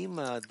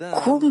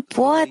 cum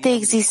poate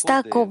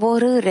exista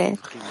coborâre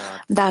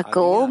dacă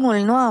omul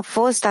nu a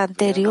fost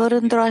anterior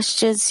într-o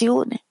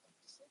ascensiune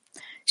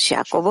și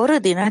a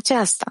coborât din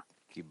aceasta?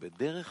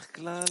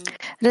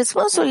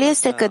 Răspunsul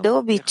este că de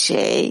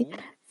obicei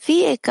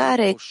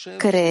fiecare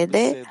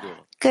crede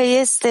că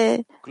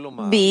este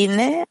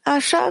bine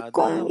așa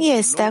cum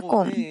este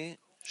acum.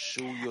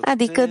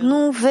 Adică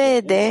nu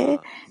vede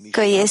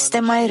că este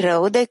mai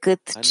rău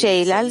decât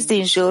ceilalți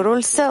din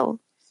jurul său.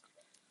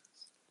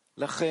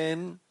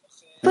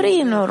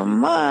 Prin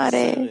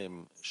urmare,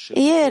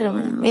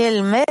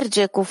 el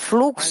merge cu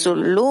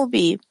fluxul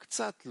lumii,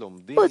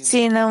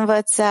 puțină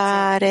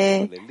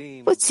învățare,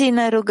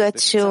 puțină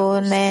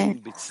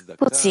rugăciune,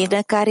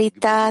 puțină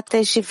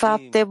caritate și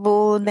fapte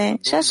bune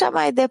și așa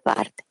mai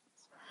departe.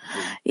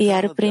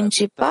 Iar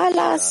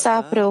principala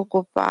sa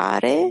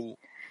preocupare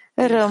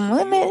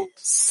rămâne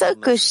să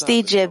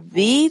câștige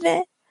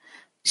bine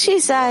și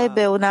să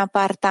aibă un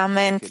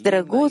apartament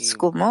drăguț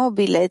cu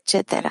mobile,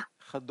 etc.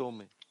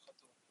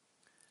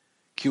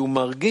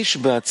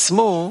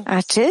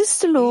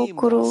 Acest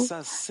lucru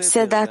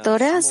se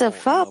datorează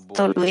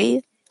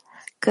faptului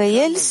că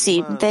el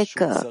simte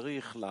că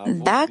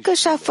dacă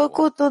și-a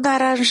făcut un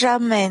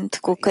aranjament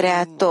cu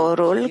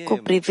Creatorul cu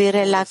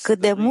privire la cât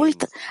de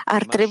mult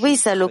ar trebui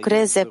să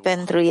lucreze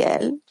pentru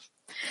el,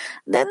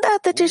 de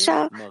îndată ce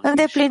și-a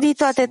îndeplinit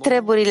toate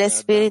treburile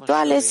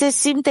spirituale, se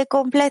simte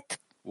complet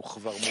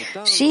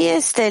și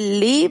este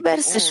liber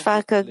să-și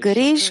facă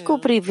griji cu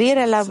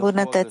privire la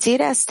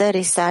îmbunătățirea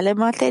stării sale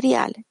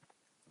materiale.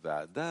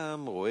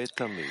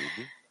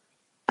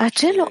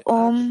 acel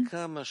om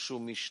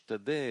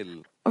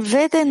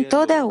vede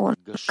întotdeauna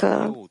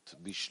că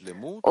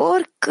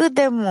oricât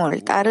de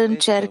mult ar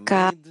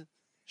încerca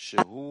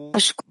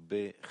să-și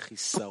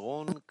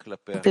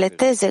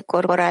completeze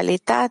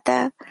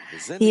corporalitatea,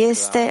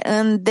 este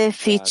în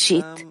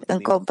deficit în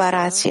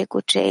comparație cu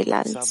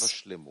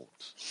ceilalți.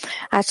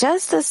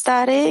 Această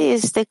stare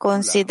este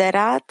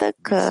considerată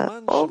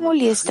că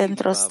omul este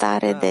într-o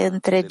stare de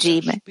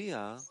întregime.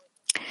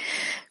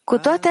 Cu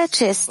toate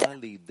acestea,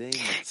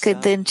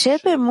 când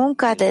începe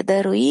munca de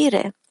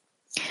dăruire,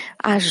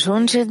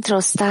 ajunge într-o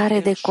stare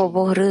de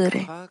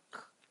coborâre,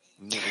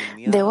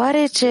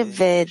 deoarece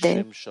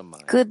vede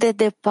cât de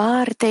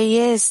departe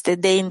este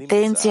de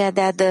intenția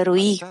de a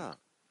dărui,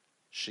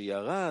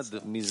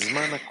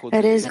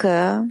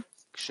 că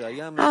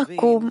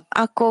acum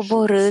a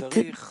coborât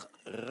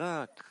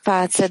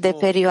față de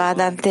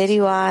perioada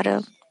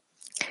anterioară,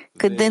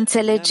 când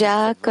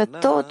înțelegea că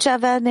tot ce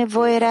avea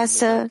nevoie era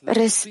să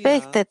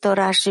respecte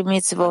Torah și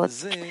mitzvot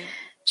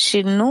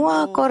și nu a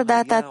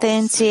acordat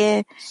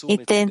atenție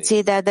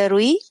intenției de a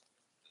dărui,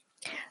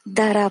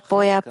 dar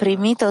apoi a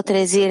primit o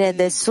trezire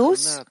de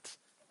sus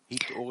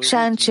și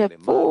a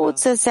început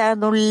să se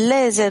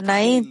anuleze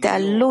înaintea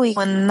lui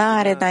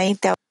mânare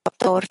înaintea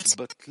torți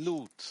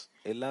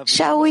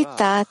și a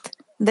uitat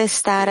de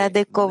starea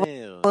de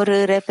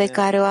coborâre pe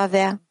care o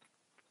avea.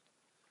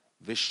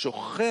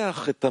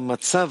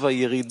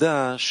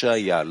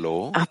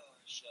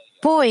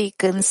 Apoi,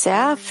 când se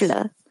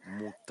află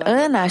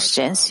în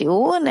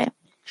ascensiune,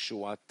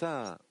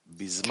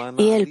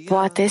 el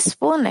poate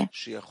spune: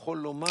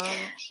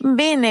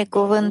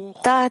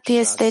 binecuvântat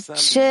este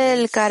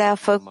Cel care a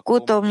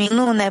făcut o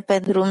minune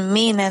pentru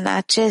mine în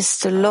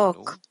acest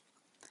loc.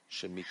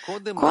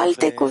 Cu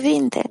alte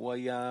cuvinte,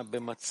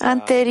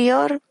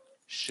 anterior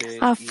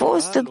a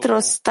fost într-o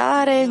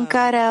stare în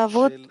care a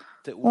avut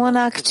un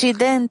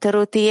accident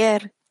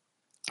rutier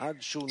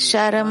și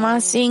a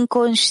rămas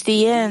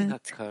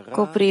inconștient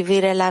cu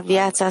privire la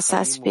viața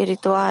sa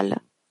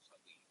spirituală.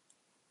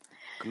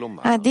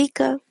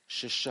 Adică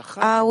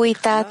a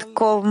uitat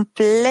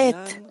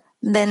complet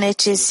de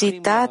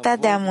necesitatea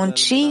de a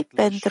munci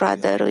pentru a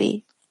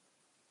dărui.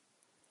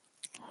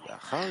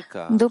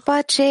 După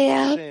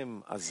aceea,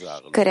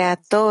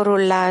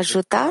 Creatorul l-a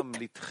ajutat,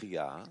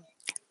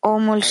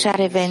 omul și-a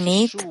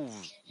revenit,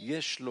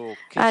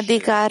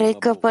 adică a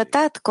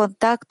recăpătat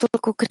contactul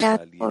cu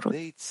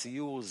Creatorul.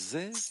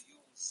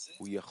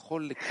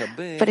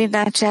 Prin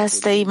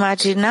această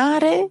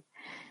imaginare,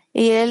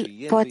 el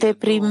poate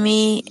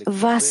primi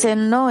vase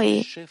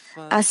noi,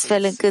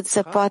 astfel încât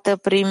să poată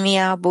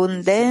primi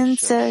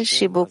abundență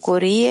și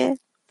bucurie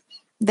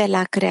de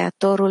la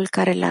Creatorul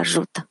care îl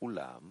ajută.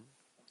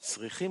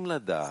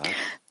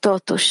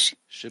 Totuși,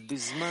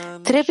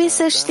 trebuie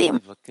să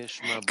știm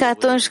că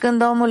atunci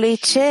când omul îi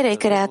cere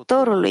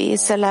Creatorului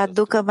să-l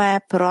aducă mai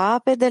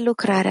aproape de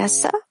lucrarea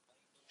sa,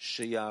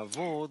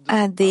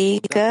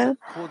 adică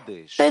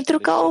pentru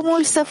ca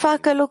omul să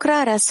facă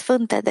lucrarea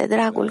sfântă de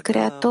dragul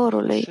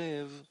Creatorului,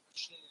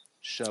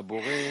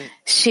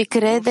 și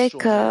crede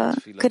că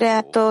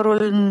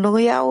Creatorul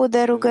nu-i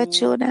aude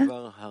rugăciunea,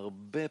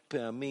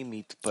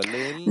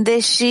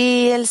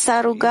 deși el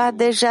s-a rugat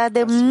deja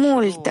de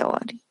multe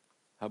ori.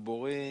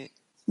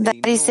 Dar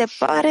îi se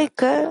pare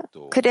că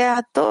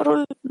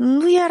Creatorul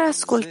nu i-ar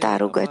asculta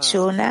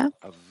rugăciunea.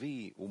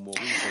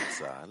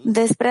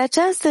 Despre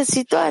această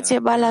situație,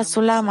 Bala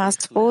Sulam a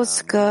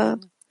spus că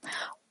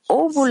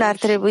omul ar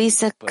trebui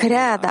să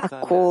creadă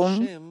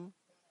acum,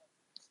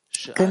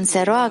 când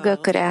se roagă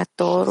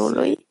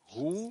Creatorului,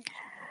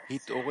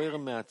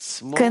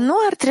 că nu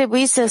ar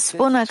trebui să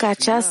spună că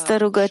această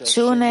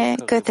rugăciune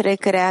către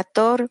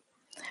Creator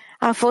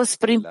a fost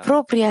prin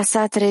propria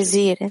sa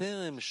trezire.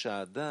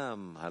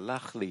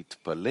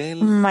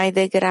 Mai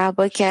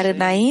degrabă, chiar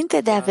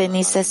înainte de a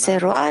veni să se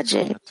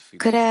roage,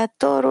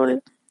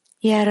 Creatorul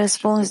i-a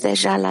răspuns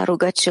deja la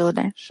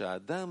rugăciune.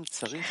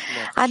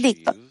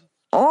 Adică,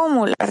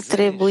 omul ar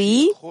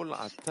trebui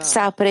să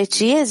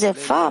aprecieze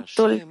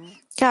faptul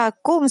că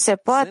acum se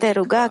poate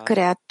ruga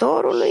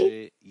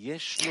Creatorului,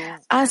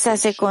 asta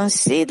se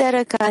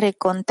consideră că are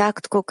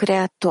contact cu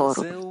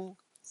Creatorul.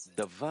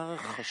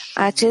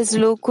 Acest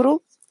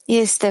lucru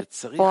este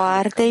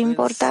foarte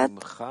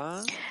important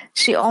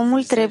și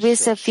omul trebuie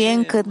să fie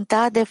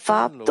încântat de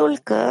faptul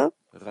că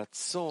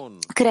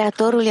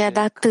Creatorul i-a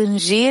dat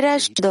tânjirea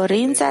și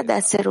dorința de a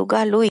se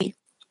ruga lui.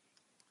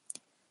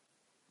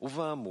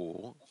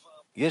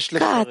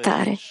 Ca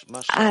atare,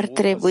 ar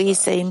trebui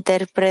să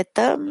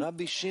interpretăm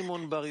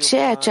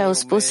ceea ce au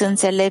spus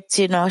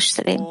înțelepții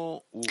noștri.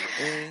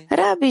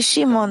 Rabbi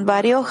Shimon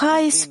Bar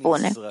Yochai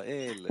spune: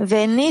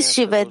 veniți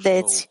și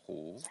vedeți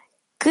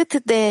cât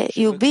de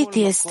iubit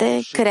este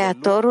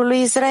Creatorul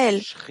lui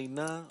Israel.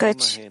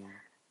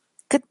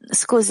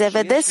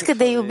 Vedeți cât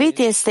de iubit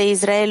este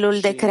Israelul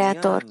de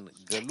Creator,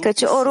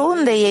 Căci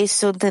oriunde ei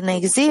sunt în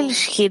exil,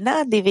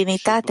 Shechina,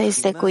 divinitatea,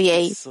 este cu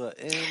ei.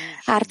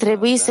 Ar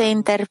trebui să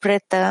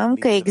interpretăm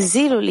că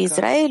exilul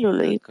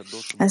Israelului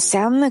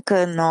înseamnă că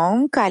în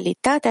om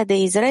calitatea de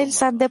Israel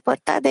s-a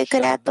îndepărtat de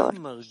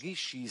Creator.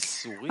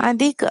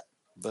 Adică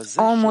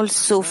omul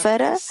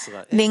suferă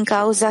din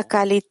cauza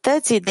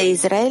calității de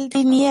Israel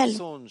din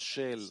el.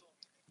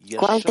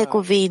 Cu alte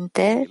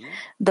cuvinte,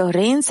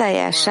 dorința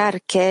e așar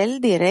chel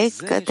direct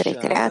către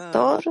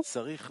Creator,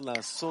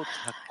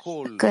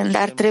 când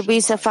ar trebui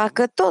să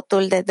facă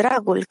totul de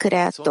dragul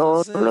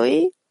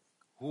Creatorului,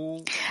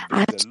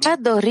 acea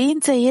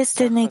dorință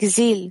este în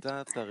exil,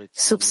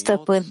 sub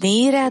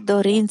stăpânirea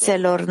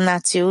dorințelor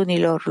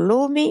națiunilor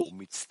lumii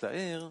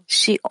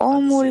și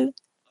omul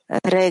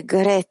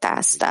regretă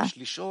asta.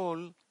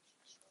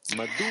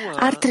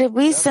 Ar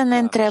trebui să ne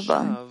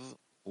întrebăm,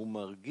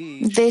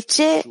 de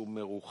ce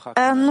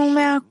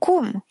anume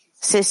acum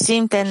se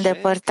simte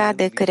îndepărtat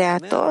de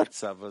Creator,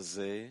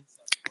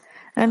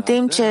 în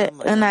timp ce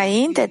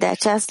înainte de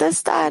această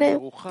stare,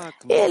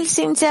 el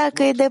simțea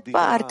că e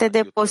departe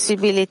de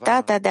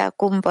posibilitatea de a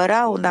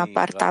cumpăra un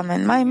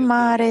apartament mai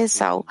mare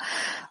sau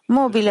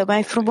mobilă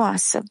mai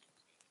frumoasă.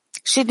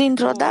 Și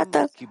dintr-o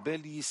dată,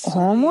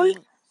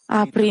 omul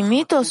a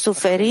primit o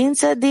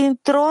suferință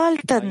dintr-o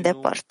altă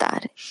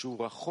îndepărtare,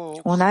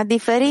 una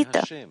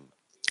diferită,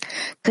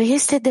 că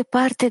este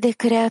departe de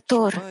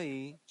Creator.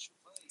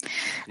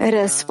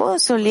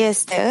 Răspunsul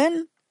este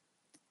în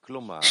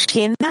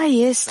Shechina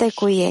este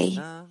cu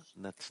ei,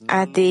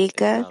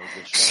 adică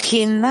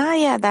Shechina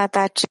i-a dat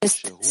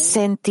acest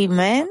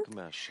sentiment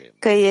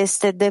că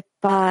este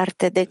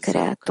departe de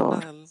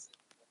Creator.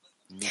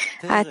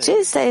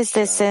 Acesta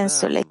este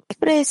sensul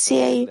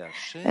expresiei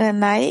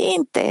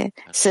înainte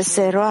să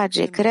se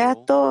roage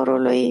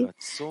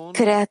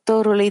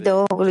Creatorului de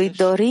omului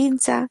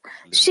dorința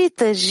și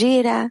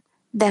târzirea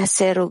de a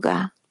se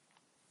ruga.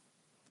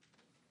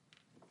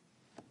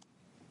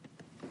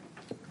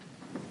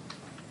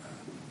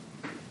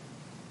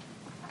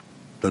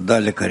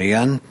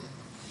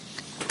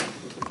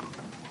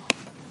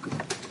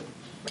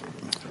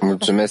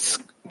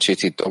 Mulțumesc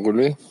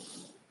cititorului.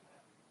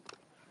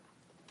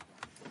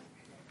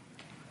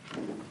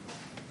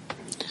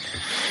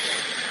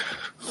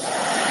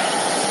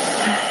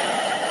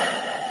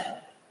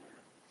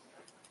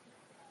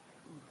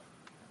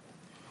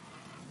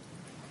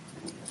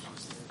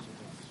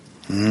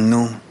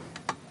 Nu.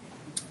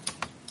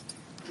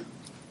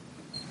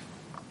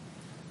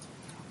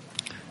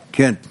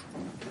 Ken.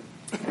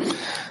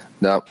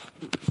 Da.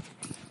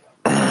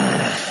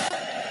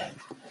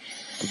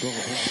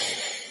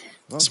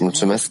 Îți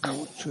mulțumesc.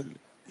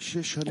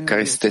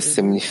 Care este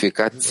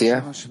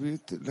semnificația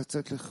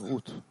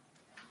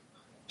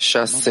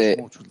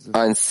 6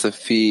 ani să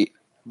fii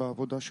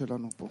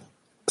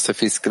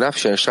sclav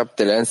și în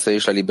 7 ani să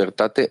ieși la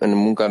libertate în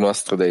munca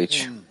noastră de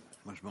aici?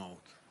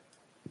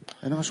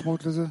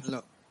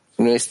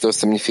 Nu este o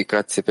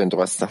semnificație pentru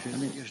asta.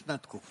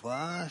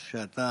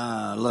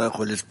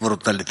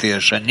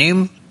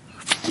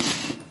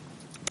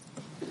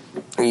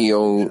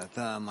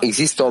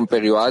 Există o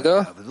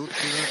perioadă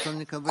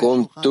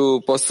cum tu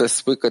poți să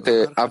spui că te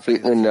afli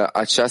în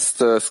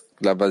această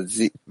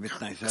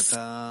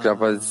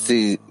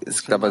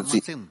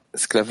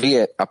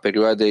sclavie a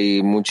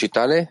perioadei muncii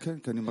tale?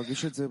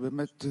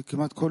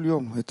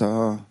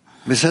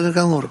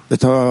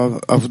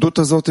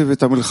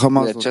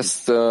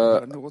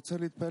 Această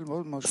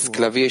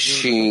sclavie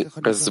și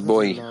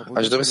război.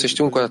 Aș dori să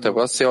știu încă o dată,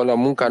 vreau să iau la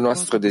munca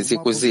noastră de zi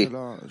cu zi.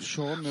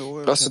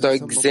 Vreau să dau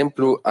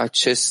exemplu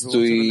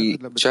acestui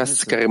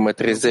ceas care mă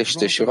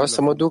trezește și vreau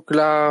să mă duc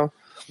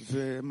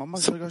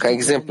ca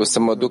exemplu, să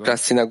mă duc la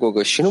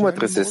sinagogă și nu mă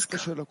trezesc.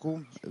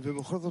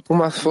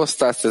 Cum a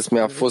fost astăzi?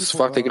 Mi-a fost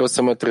foarte greu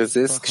să mă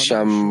trezesc și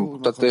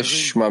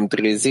totuși m-am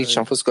trezit și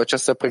am fost cu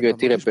această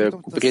pregătire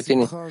cu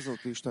prietenii.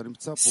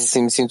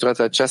 Simțind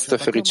toată această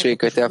fericire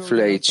că te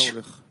afli aici.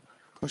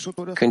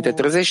 Când te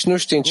trezești, nu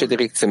știi în ce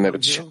direcție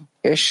mergi.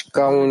 Ești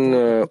ca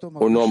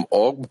un om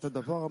orb,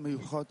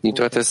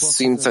 dintr-o dată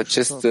simți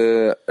acest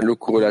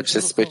lucru,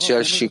 acest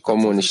special și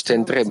comun și te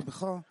întrebi.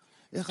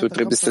 Tu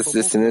trebuie să-ți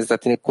desenezi la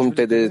tine cum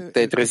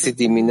te-ai trezit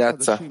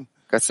dimineața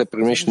ca să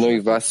primești noi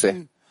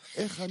vase.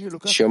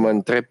 Și eu mă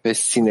întreb pe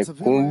sine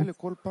cum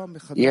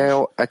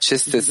iau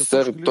aceste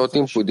stări tot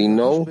timpul din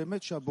nou,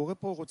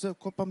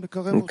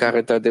 în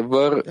care, de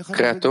adevăr,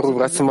 Creatorul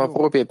vrea să mă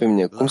apropie pe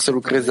mine. Cum să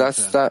lucrez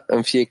asta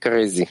în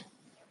fiecare zi?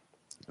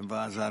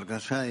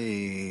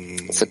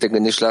 Să te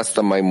gândești la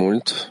asta mai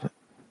mult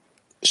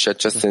și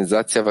această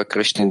senzație va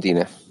crește în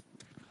tine.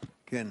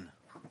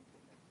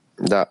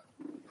 Da.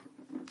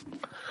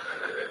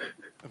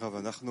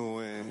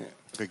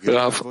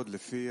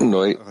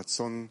 Noi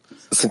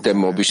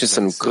suntem obișnuiți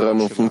să lucrăm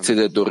în funcție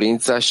de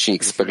dorința și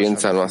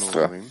experiența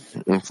noastră,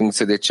 în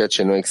funcție de ceea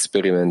ce noi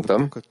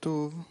experimentăm.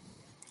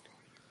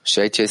 Și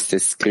aici este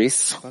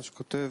scris,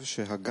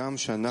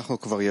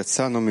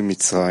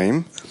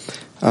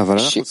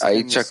 și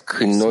aici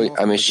când noi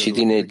am ieșit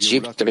din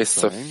Egipt trebuie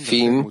să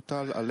fim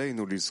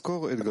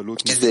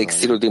de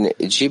exilul din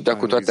Egipt, dar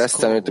cu toate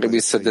astea noi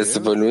trebuie să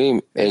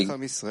dezvăluim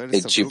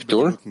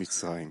Egiptul.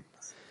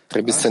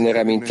 Trebuie să ne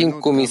reamintim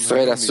cum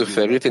Israel a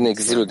suferit în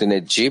exilul din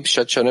Egipt și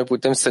atunci noi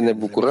putem să ne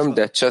bucurăm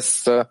de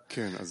această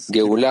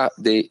geula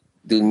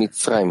din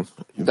Mitzrayim.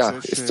 Da,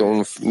 este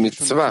un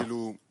mitzvah.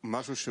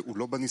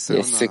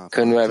 Este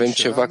că noi avem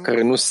ceva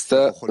care nu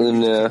stă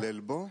în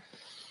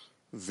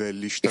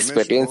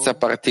experiența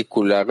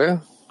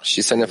particulară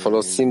și să ne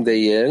folosim de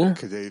el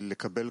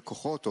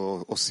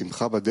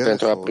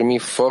pentru a primi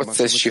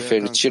forțe și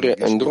fericire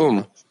în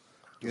drum.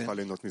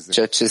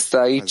 Ceea ce stă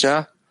aici,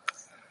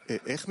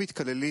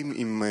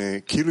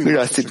 în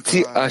a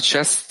simți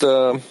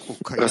această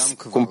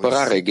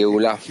răscumpărare,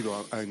 geula.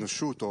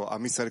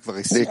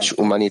 Deci,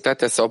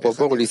 umanitatea sau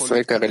poporul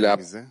Israel care le-a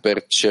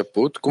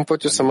perceput, cum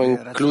pot eu să mă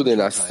includ în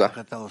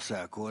asta?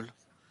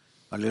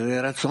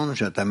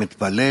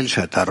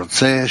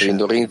 Prin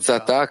dorința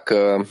ta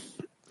că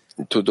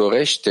tu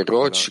dorești, te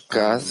rogi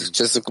ca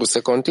acest lucru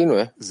să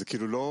continue.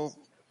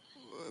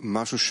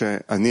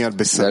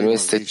 Dar nu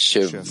este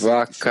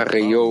ceva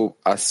care eu,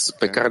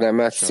 pe carnea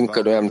mea, simt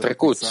că noi am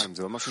trecut,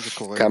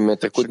 că am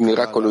trecut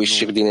miracolul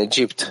ieșirii din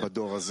Egipt,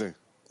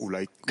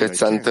 că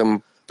s-a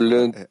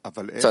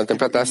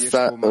întâmplat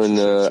asta în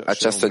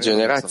această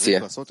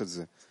generație.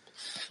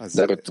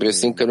 Dar trebuie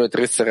să că noi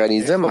trebuie să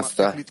realizăm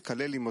asta.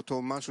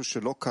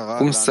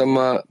 Cum să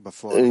mă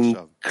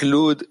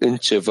includ în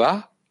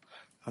ceva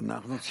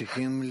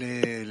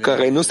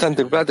care nu s-a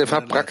întâmplat, de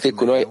fapt, practic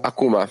cu noi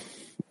acum.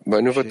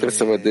 Voi nu vă trebuie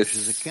să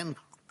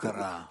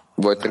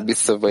voi trebuie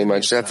să vă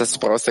imaginați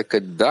asupra asta că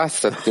da,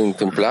 s-a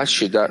întâmplat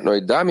și da,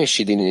 noi am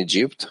ieșit din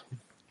Egipt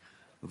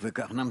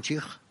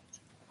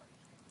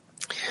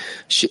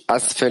și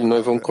astfel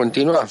noi vom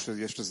continua.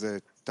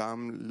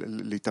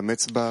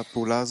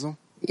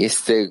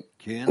 Este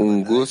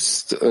un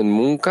gust în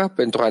muncă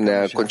pentru a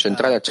ne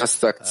concentra în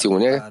această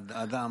acțiune?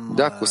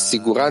 Da, cu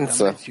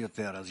siguranță.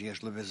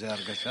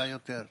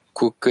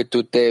 Cu cât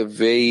tu te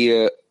vei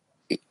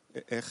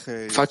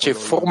face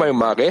efort mai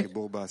mare,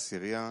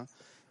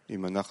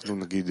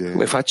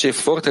 mai face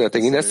efort în a te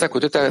gândi asta, cu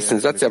toată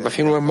senzația va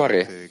fi mai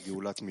mare.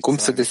 Cum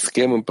să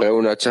descriem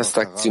împreună această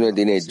acțiune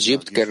din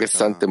Egipt care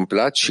s-a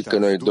întâmplat și că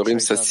noi dorim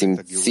să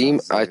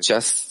simțim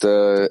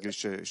această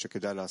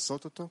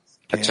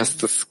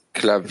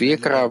sclavie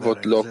care a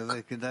avut loc?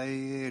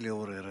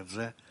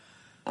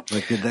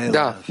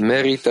 Da,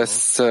 merită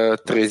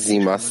să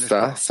trezim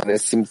asta, să ne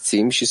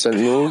simțim și să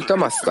nu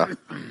uităm asta.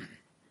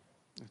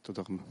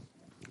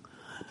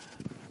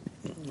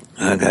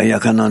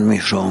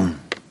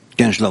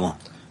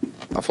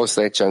 A fost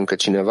aici încă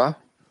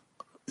cineva?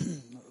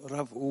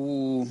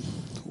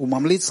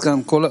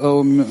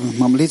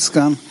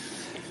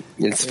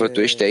 El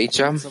sfătuiește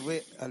aici,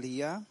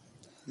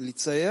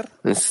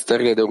 în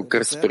stările de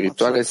urcări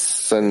spirituale,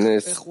 să ne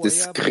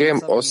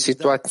descriem o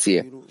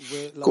situație.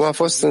 Cum a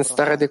fost în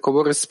starea de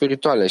coborâre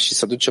spirituale și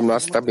să ducem la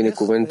asta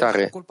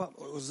binecuvântare.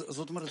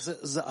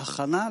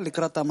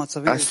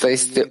 Asta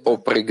este o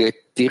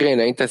pregătire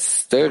înaintea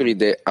stării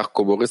de a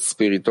coborâ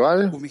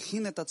spiritual?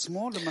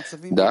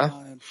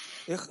 Da?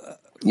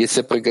 El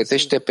se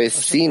pregătește pe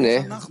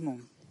sine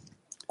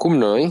cum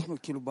noi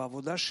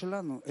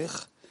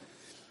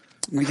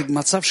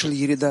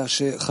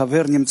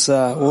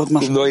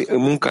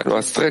în munca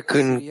noastră,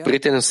 când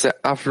prietenul se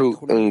află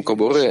în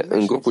coborâre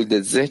în grupul de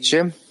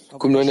 10,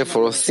 cum noi ne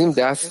folosim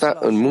de asta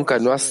în munca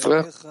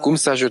noastră, cum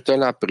să ajutăm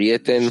la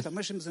prieten,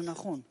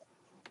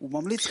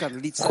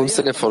 cum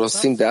să ne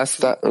folosim de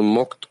asta în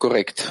mod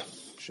corect.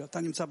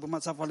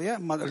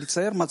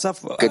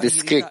 Că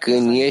descrie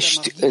când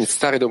ești în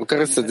stare de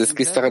urcare să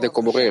descrii starea de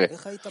coborâre.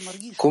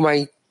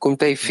 Cum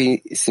te-ai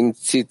fi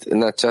simțit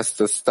în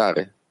această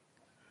stare?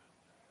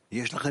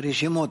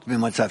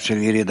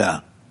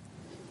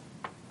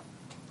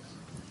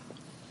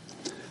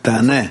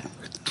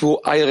 Tu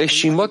ai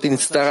reșimot în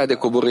starea de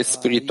coborâre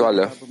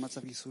spirituală.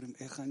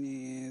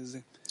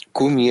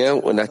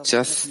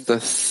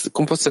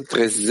 Cum pot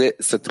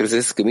să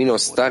trezesc în mine o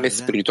stare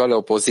spirituală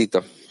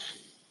opozită?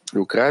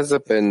 Lucrează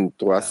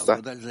pentru asta.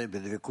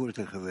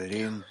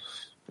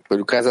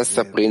 Lucrează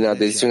asta prin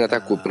adeziunea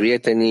ta cu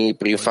prietenii,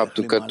 prin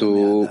faptul că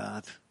tu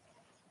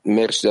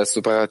mergi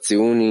deasupra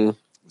rațiunii.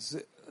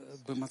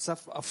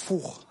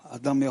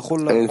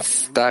 În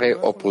stare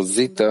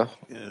opozită,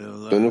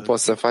 tu nu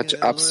poți să faci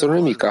absolut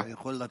nimic.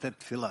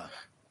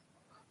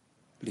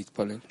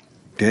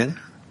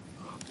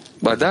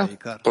 Ba da,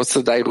 poți să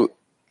dai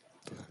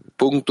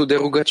punctul de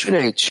rugăciune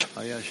aici.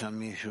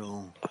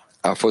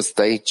 A fost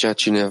aici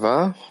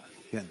cineva?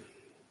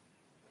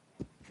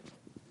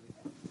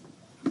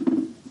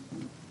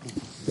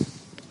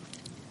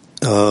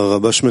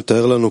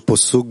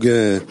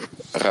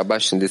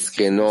 Rabash îmi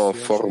descrie nouă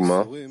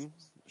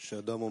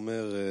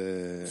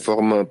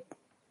formă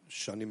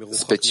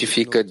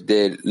specifică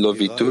de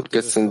lovituri, că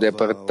sunt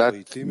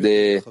depărtat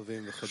de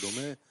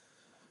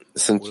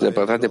sunt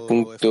îndepărtat de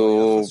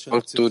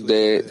punctul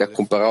de a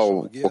cumpăra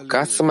o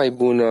casă mai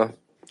bună.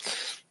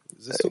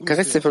 Care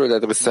este felul de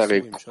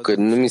adresare? Că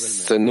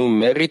să nu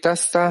merit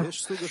asta?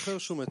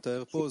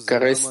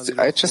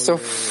 Aici este o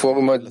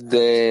formă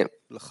de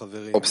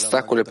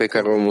obstacole pe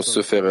care omul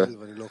suferă.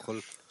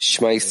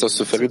 Și mai este o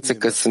suferință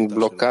că sunt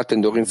blocate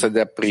în dorința de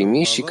a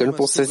primi și că nu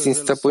pot să țin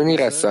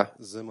stăpânirea sa.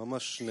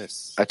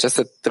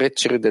 Această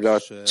trecere de la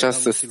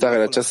această stare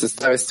la această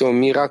stare este un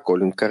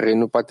miracol în care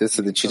nu poate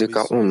să decide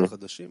ca unul.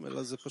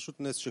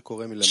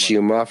 Și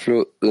mă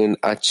aflu în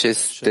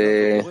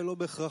aceste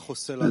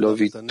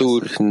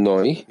lovituri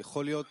noi.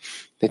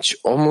 Deci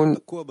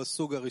omul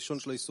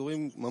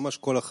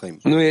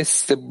nu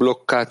este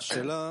blocat.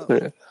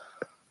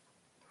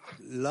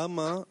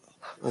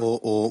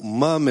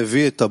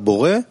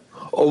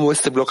 Omul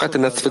este blocat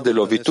în astfel de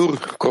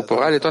lovituri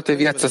corporale toată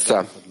viața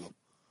sa.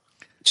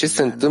 Ce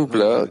se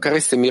întâmplă? Care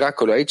este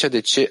miracolul aici? De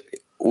ce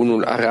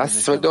unul are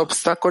astfel de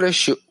obstacole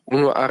și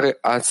unul are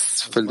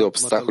astfel de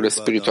obstacole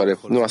spirituale?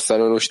 Nu, asta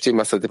nu știm,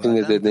 asta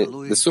depinde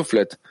de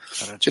suflet.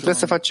 Ce trebuie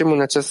să facem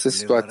în această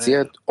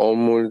situație?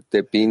 Omul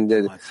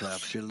depinde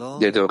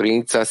de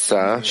dorința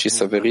sa și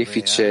să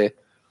verifice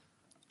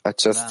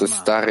această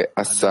stare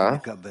a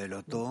sa,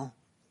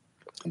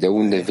 de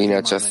unde vine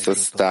această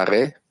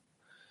stare,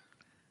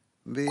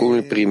 cum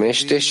îl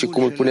primește și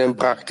cum îl pune în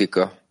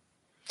practică.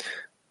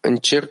 În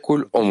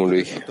cercul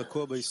omului.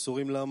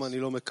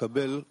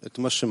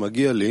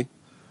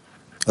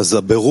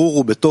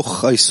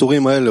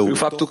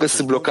 Faptul că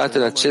sunt blocat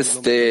în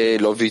aceste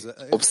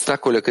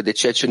obstacole, că de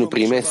ceea ce nu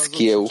primesc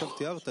eu,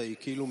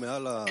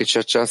 căci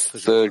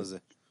această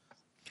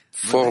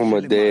formă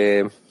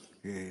de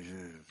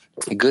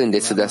gând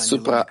este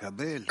deasupra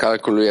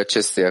calculului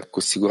acesteia. Cu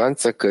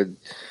siguranță că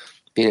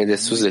vine de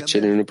sus de ce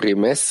nu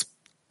primesc,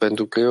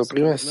 pentru că eu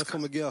primesc.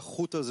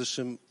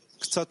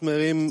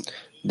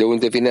 De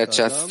unde vine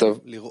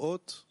această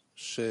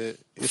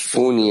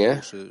funie,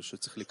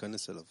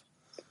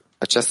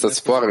 această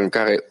sfoară în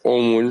care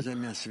omul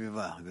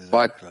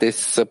poate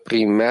să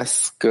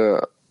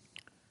primească,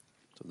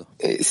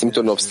 simte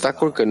un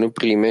obstacol că nu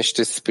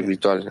primește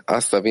spiritual.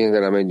 Asta vine de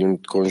la mediul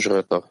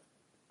înconjurător.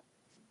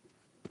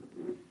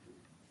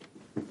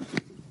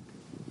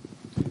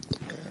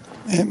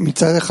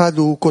 מצד אחד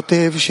הוא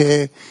כותב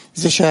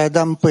שזה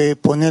שהאדם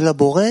פונה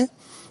לבורא,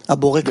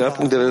 de la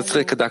punct de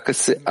vedere că dacă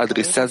se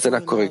adresează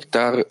la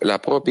corectar, la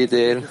apropie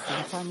de el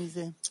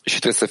și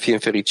trebuie să fie în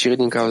fericire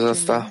din cauza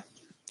asta,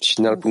 și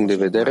în alt punct de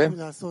vedere,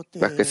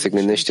 dacă se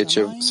gândește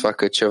să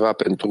facă ceva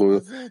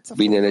pentru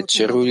binele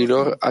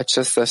cerurilor,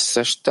 aceasta se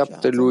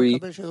așteaptă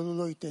lui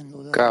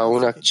ca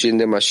un accident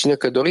de mașină,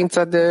 că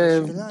dorința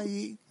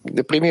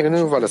de primire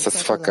nu va lăsa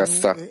să facă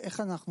asta.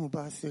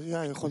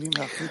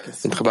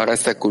 Întrebarea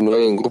asta cu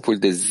noi în grupul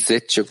de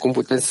 10, cum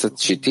putem să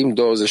citim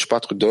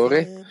 24 de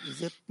ore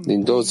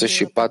din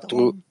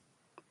 24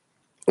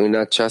 în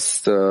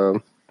această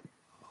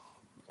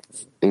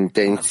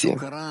intenție?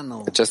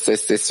 Aceasta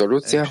este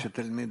soluția?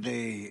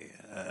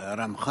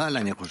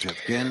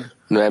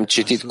 Noi am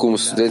citit cum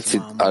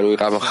studenții al lui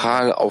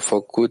Ramchal au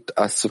făcut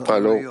asupra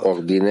lor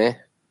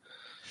ordine.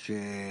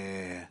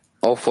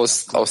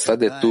 Au stat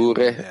de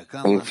ture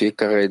în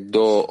fiecare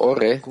 2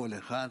 ore,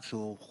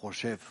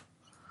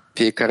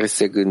 fiecare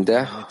se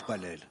gândea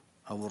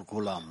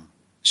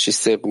și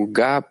se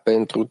ruga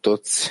pentru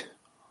toți.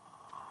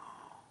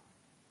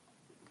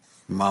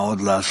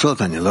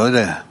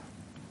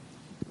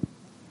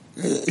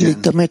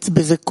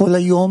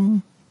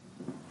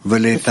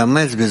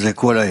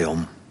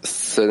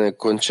 Să ne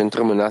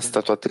concentrăm în asta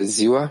toată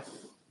ziua?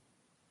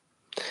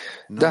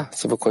 Da,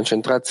 să vă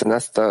concentrați în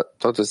asta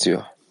toată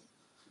ziua.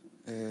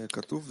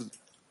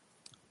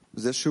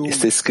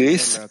 Este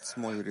scris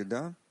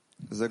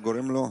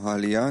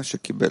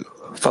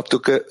faptul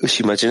că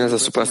își imaginează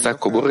asupra asta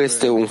coborâre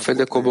este un fel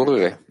de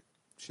coborâre.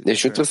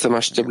 Deci nu trebuie să mă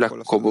aștept la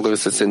coborâre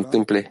să se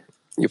întâmple.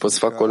 Eu pot să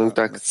fac o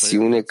anumită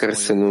acțiune care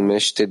se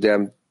numește de a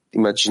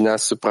imagina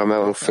asupra mea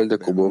un fel de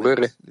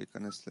coborâre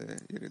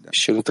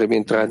și nu trebuie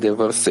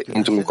într-adevăr să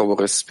intru în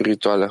coborâre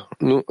spirituală.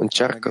 Nu,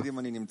 încearcă.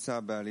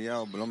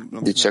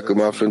 Deci dacă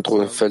mă aflu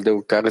într-un fel de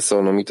urcare sau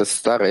o anumită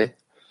stare,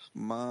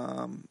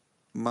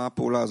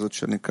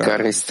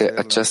 care este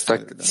această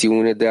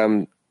acțiune de a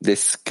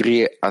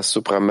descrie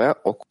asupra mea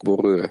o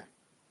coborâre?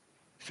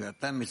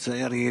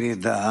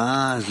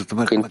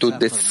 Când tu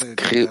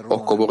descrii o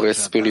coborâre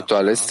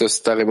spirituală, este o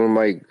stare mult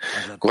mai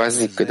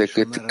groaznică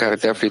decât care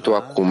te afli tu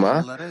acum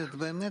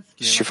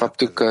și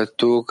faptul că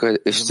tu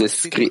își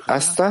descrii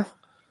asta,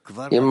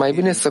 e mai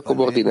bine să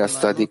cobori din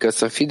asta, adică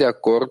să fii de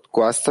acord cu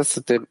asta, să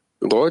te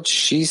rogi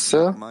și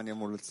să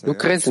nu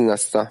crezi în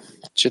asta.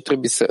 Ce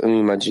trebuie să îmi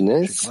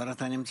imaginezi?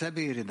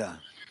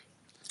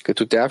 Că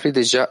tu te afli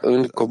deja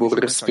în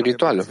coborâre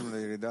spirituală.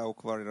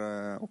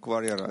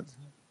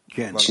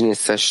 Cine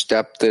se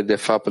așteaptă de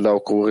fapt la o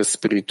coborâre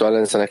spirituală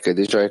înseamnă că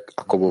deja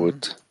a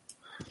coborât.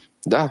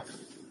 Da.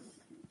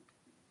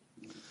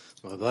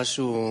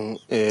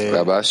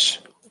 Rabash.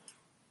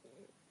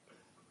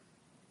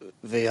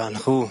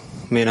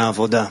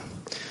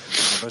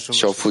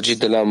 și au fugit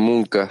de la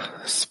muncă.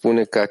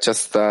 Spune că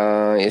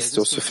aceasta este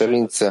o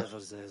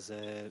suferință.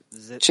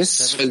 Ce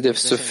fel de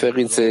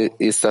suferință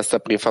este asta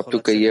prin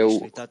faptul că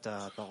eu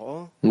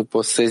nu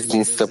posez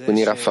din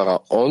stăpânirea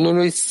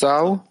faraonului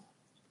sau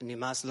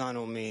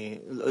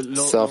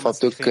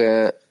faptul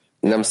că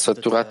ne-am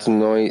săturat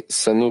noi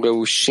să nu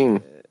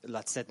reușim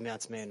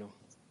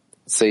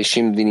să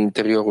ieșim din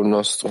interiorul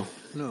nostru?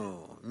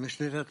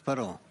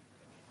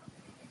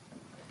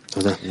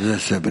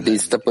 Din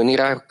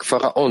stăpânirea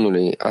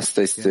faraonului.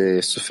 Asta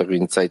este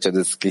suferința aici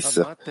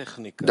descrisă.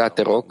 Da,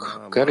 te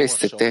rog, care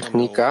este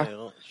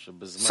tehnica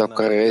sau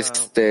care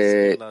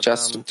este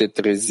ceasul de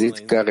trezit,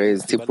 care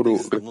este tipul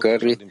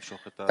urcării,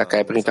 dacă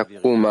ai primit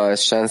acum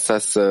șansa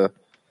să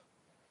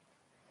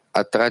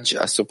atragi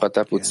asupra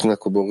ta puțină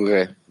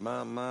coborâre?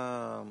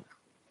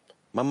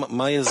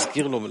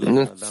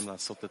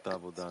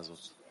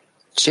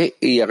 Ce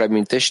îi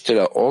reamintește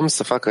la om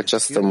să facă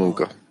această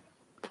muncă?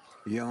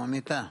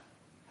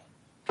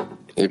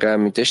 Îi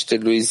reamintește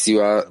lui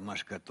ziua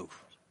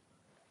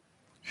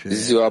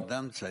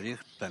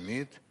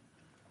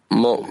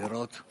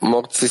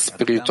morții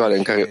spirituale,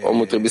 în care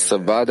omul trebuie să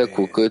vadă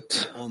cu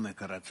cât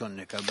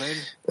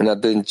în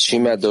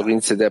adâncimea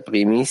dorinței de a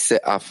primi se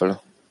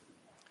află.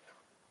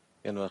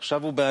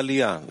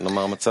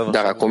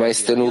 Dar acum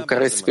este în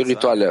urcare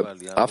spirituală.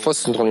 A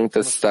fost într-o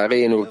anumită stare,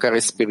 e în urcare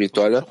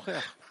spirituală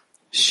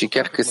și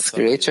chiar că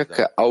scrie aici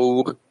că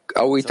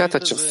au uitat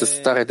această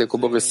stare de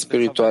coborâre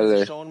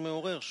spirituale.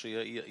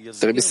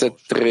 Trebuie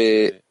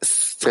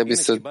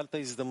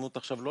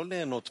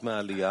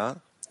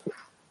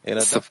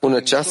să pună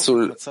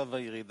ceasul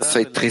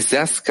să-i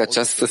trezească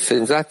această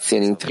senzație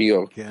în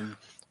interior.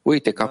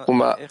 Uite că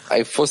acum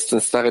ai fost în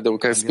stare de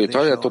urcare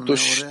spirituală, dar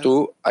totuși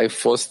tu ai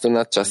fost în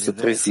această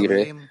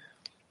trezire.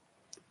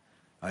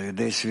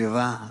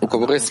 În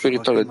coborâre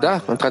spirituală,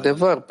 da,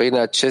 într-adevăr,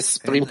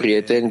 prin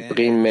prieteni,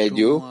 prin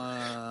mediu,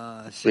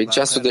 prin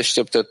ceasul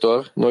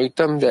deșteptător, noi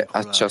uităm de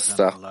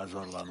aceasta.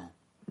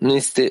 Nu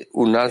este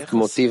un alt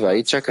motiv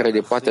aici care ne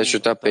poate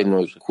ajuta pe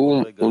noi.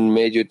 Cum un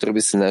mediu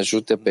trebuie să ne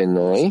ajute pe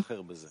noi,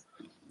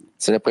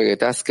 să ne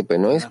pregătească pe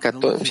noi, ca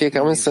fiecare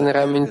moment să ne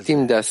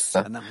reamintim de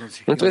asta.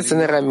 Nu trebuie să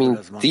ne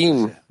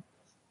reamintim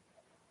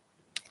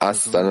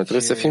asta, nu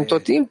trebuie să fim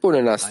tot timpul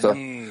în asta.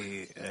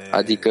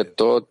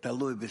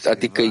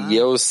 Adică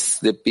eu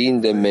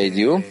depind de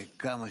mediu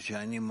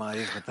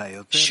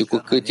și cu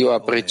cât eu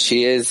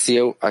apreciez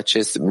eu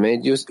acest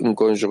mediu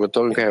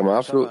înconjurător în care mă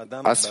aflu,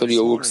 astfel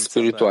eu urc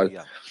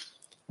spiritual.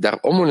 Dar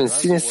omul în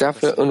sine se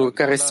află în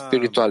urcare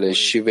spirituală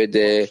și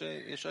vede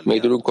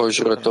mediul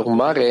înconjurător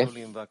mare,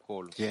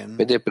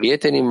 vede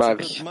prietenii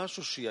mari.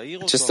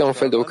 Acesta e un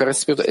fel de urcare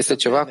spirituală. Este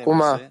ceva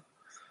acum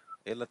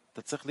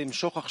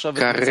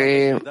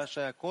care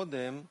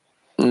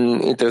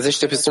îi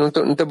trezește pe sine,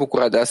 nu te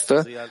bucura de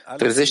asta,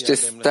 trezește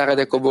starea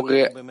de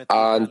coborâre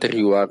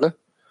anterioară,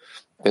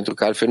 pentru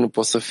că altfel nu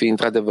poți să fii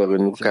într-adevăr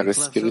în urcare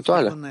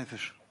spirituală.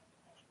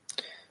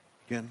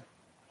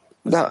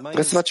 Da,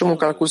 trebuie să facem un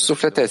calcul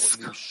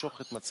sufletesc.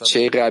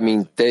 Ce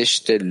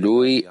reamintește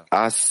lui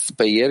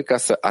pe el ca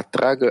să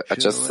atragă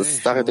această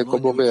stare de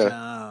coborâre?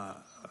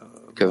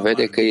 Că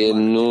vede că el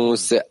nu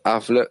se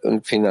află în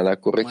finala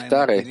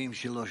corectare.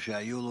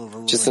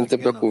 Ce se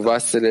întâmplă cu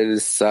vasele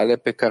sale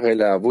pe care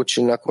le-a avut și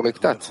nu le-a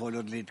corectat?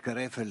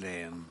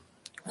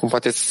 Cum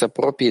poate să se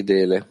apropie de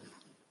ele?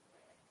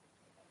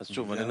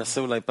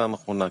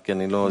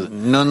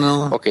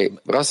 Ok,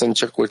 vreau să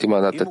încerc ultima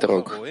dată, te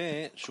rog.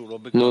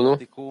 Nu.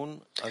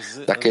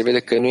 Dacă el vede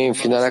că nu e în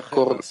finala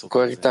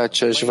corectă,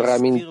 ce își vrea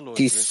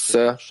aminti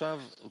să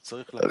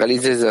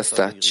realizeze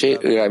asta? Ce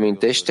îi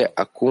amintește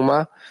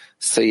acum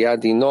să ia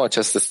din nou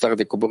această stare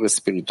de coborâre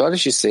spirituală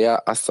și să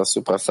ia asta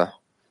asupra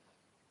sa?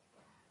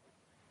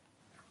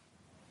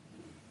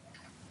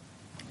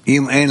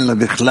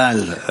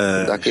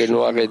 Dacă el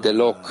nu are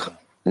deloc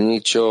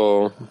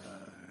niciun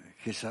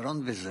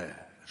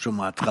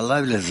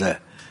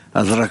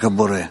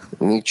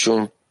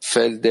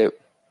fel de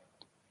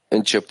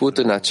început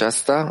în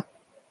aceasta,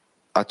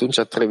 atunci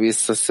trebuie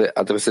să se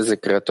adreseze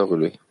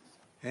Creatorului.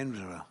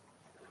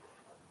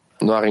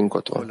 Nu are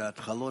încotro.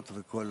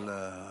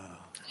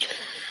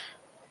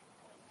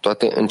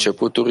 Toate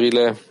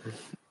începuturile.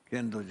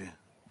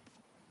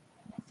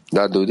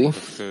 Da, Dudi?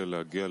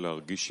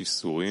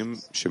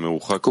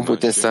 Cum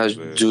putem să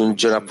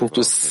ajungem la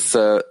punctul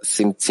să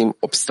simțim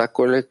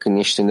obstacole când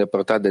ești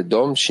îndepărtat de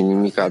Domn și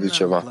nimic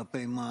altceva?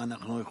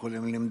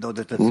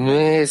 Nu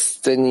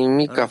este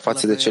nimic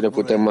față de ce ne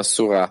putem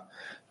măsura,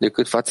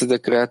 decât față de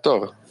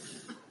Creator.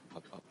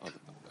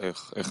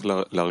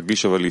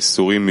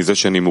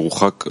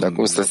 Dar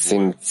cum să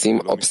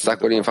simțim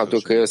obstacole în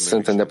faptul că eu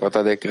sunt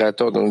îndepărtat de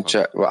Creator, nu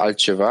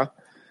altceva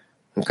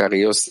în care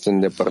eu sunt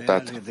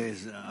îndepărtat?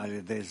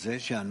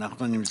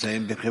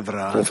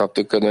 În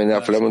faptul că noi ne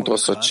aflăm într-o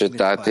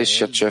societate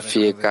și acea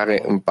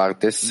fiecare în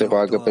parte se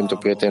roagă pentru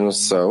prietenul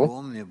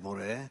său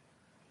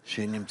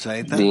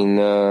din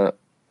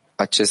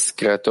acest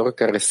Creator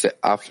care se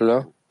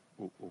află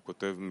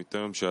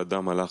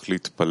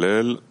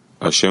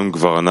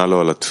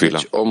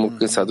Deci omul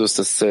când s-a dus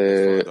să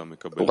se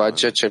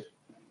roage,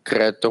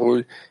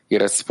 Creatorul îi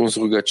răspuns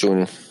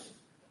rugăciunii.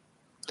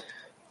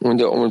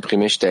 Unde omul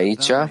primește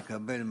aici?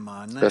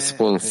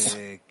 Răspuns.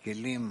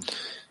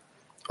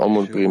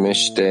 Omul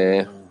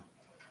primește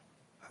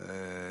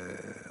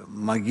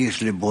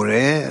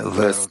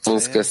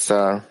răspuns că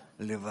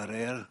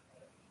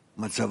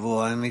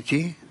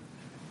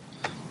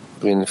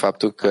prin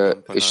faptul că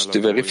își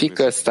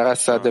verifică starea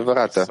sa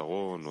adevărată.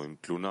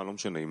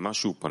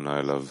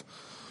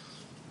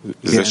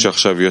 זה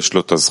שעכשיו יש לו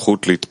את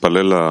הזכות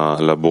להתפלל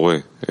לבורא,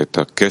 את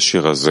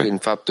הקשר הזה. Prin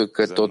faptul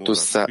că totul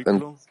s-a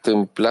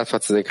întâmplat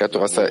față de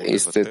Creator, asta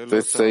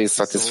trebuie să-i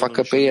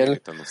satisfacă pe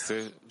el,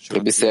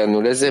 trebuie să-i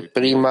anuleze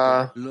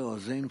prima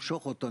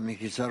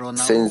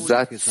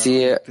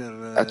senzație,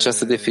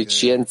 această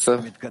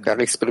deficiență care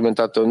a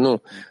experimentat-o.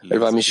 Nu, îl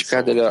va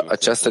mișca de la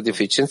această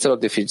deficiență la o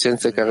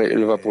deficiență care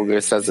îl va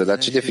progresează. La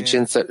ce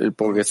deficiență îl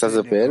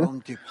progresează pe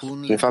el?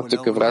 Prin faptul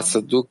că vrea să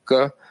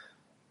ducă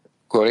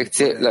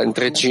corecție la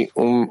întregii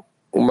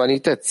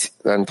umanități,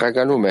 la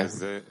întreaga lume.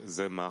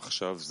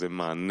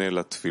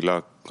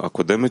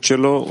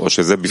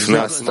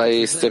 Asta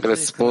este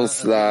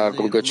răspuns la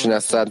rugăciunea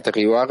sa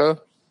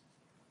anterioară.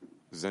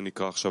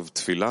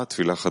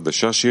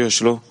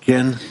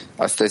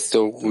 Asta este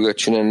o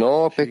rugăciune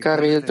nouă pe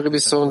care el trebuie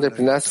să o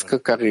îndeplinească,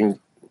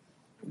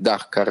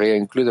 care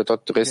include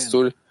tot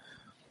restul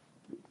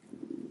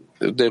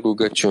de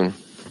rugăciuni.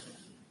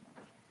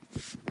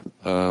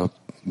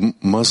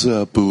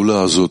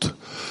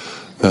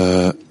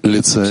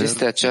 Ce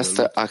este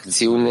această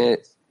acțiune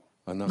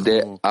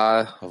de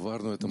a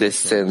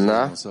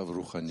desena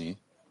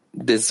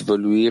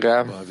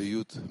dezvăluirea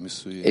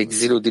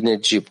exilului din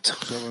Egipt?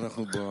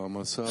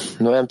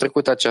 Noi am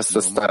trecut această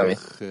stare.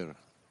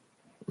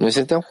 Noi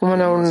suntem acum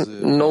la un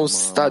nou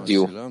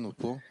stadiu.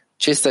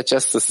 Ce este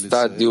acest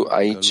stadiu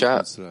aici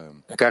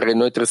care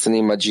noi trebuie să ne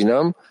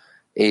imaginăm?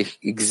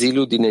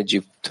 Exilul din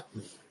Egipt.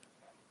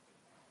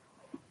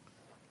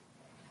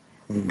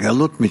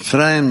 גלות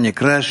מצרים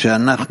נקרא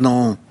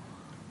שאנחנו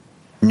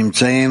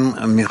נמצאים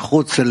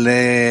מחוץ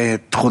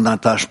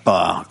לתכונת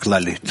ההשפעה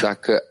הכללית.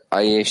 Dacă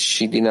ai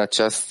ieșit din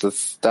această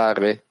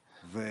stare,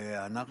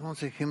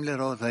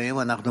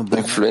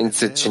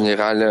 influență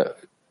generală,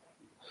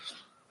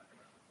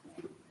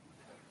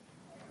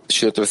 și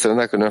trebuie să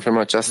vedem dacă noi aflăm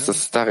această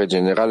stare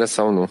generală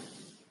sau nu.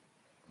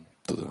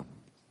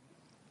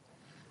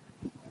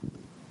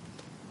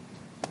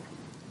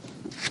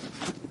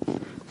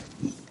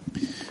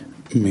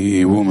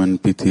 מ-Women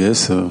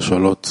PT10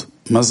 שואלות,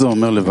 מה זה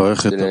אומר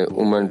לברך את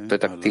Women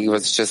PT10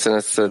 zice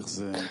să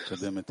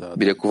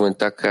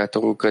binecuvânta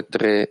Creatorul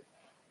către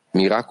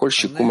miracol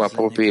și cum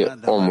apropie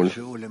omul.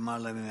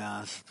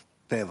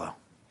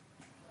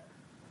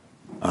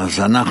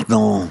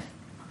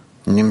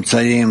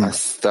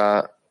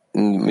 Asta,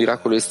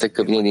 miracolul este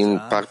că vine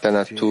din partea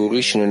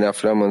naturii și noi ne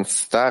aflăm în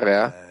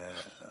starea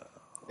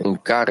în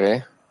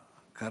care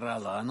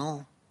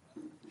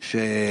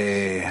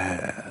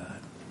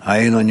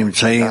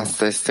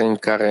asta este în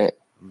care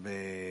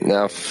ne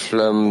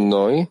aflăm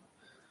noi,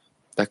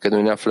 dacă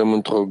noi ne aflăm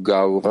într-o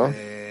gaură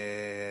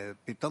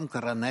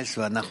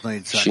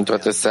și în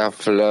toate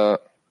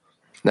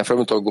ne aflăm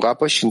într-o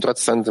groapă și în toate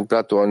s-a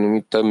întâmplat o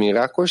anumită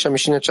miracol și am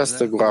ieșit în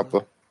această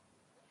groapă.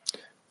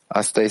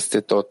 Asta este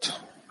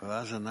tot.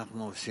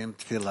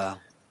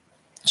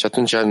 Și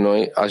atunci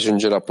noi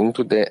ajungem la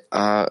punctul de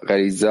a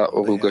realiza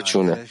o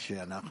rugăciune.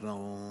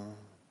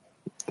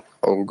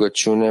 O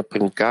rugăciune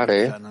prin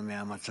care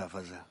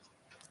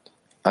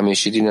am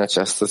ieșit din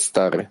această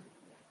stare.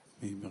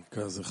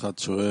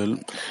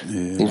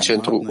 Din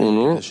centrul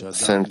 1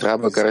 se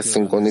întreabă care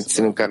sunt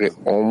condițiile în care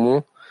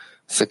omul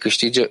să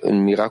câștige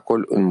un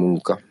miracol în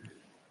muncă.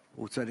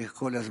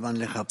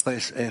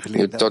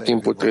 El tot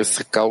timpul trebuie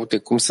să caute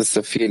cum să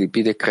se fie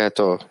lipit de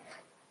Creator.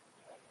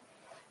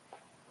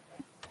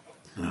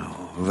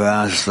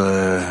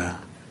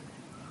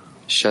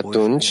 Și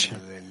atunci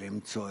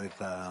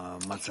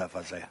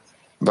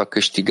va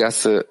câștiga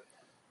să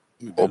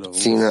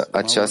obțină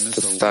această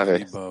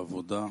stare.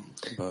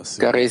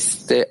 Care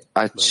este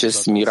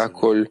acest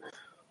miracol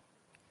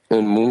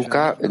în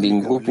munca din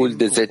grupul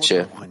de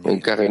 10, în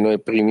care noi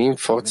primim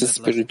forțe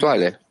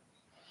spirituale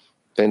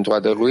pentru a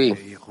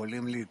dărui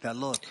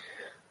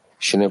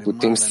și ne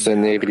putem să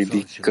ne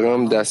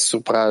ridicăm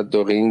deasupra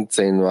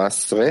dorinței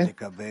noastre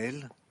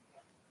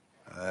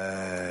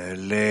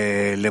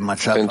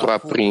pentru a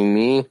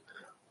primi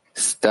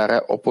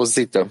starea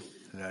opozită,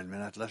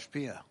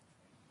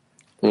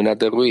 în a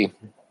dărui.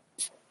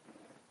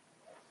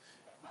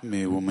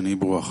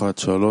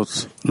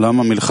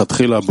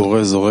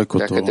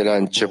 Dacă de la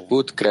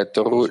început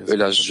Creatorul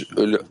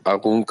îl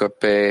aruncă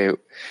pe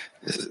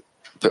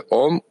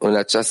om în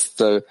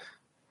această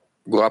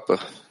groapă,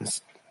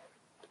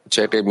 ce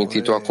ai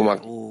remintit-o acum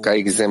ca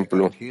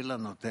exemplu.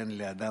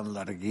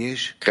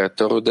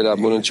 Creatorul de la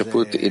bun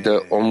început îi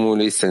dă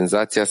omului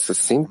senzația să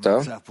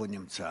simtă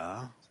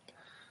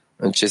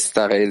în ce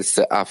stare el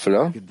se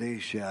află,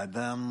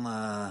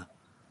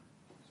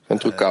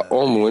 pentru ca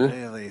omul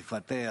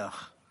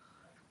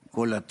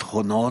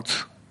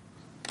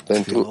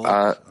pentru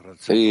a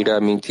îi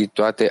reaminti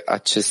toate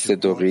aceste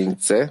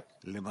dorințe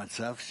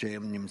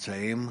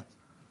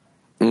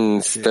în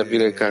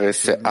stările care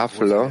se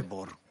află,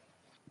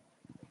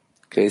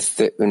 că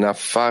este în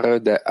afară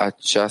de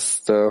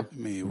această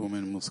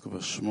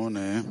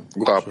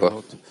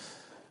groapă.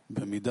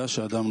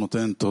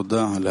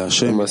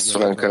 În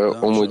măsura în care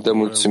omul dă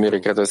mulțumire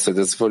Creatorului, se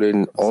dezvăluie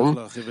în om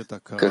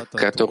că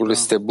Creatorul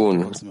este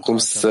bun. Cum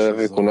să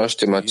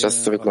recunoaștem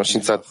această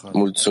recunoștință a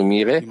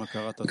mulțumire,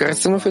 care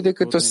să nu fie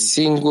decât o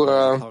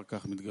singură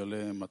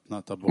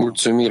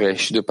mulțumire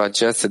și după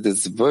aceea se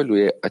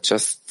dezvăluie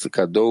acest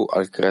cadou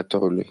al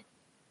Creatorului?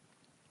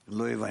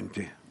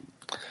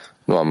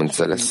 Nu am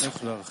înțeles.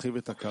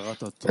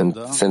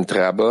 Se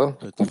întreabă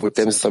cum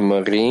putem să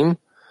mărim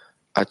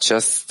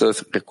această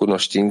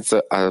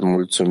recunoștință a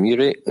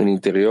mulțumirii în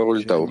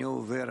interiorul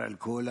tău.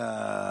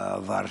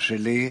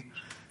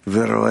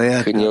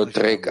 Când eu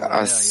trec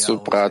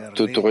asupra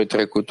tuturor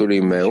trecutului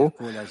meu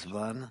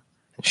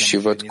și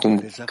văd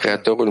cum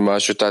Creatorul m-a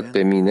ajutat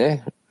pe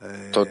mine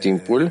tot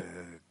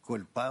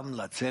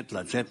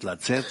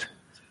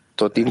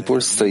timpul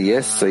să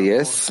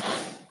ies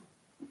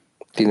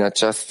din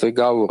această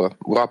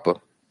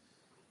groapă.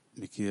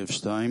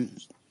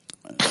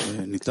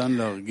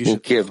 În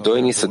Kiev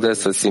 2 ni se dă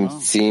să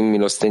simțim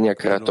milostenia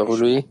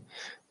Creatorului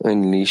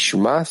în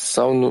lishma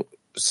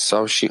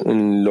sau și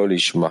în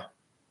lolishma.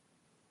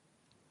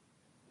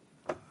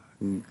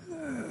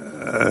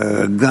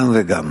 Gam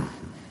ve gam.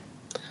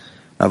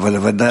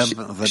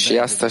 Și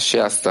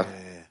asta.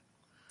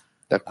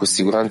 Dar cu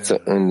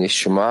siguranță în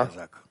lishma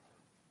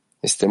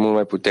este mult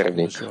mai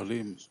puternic.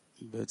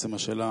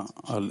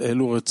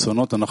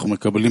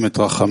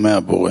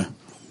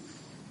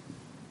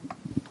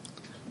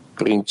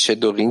 Prin ce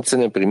dorință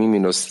ne primim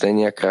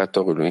milostenia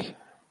Creatorului?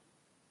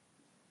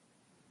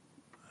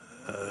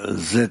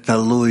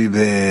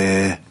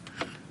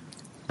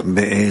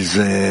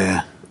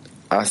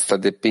 Asta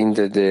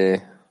depinde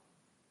de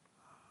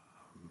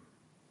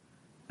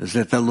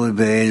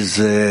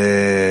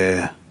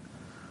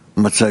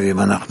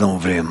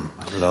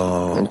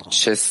în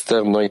ce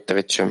stări noi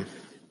trecem.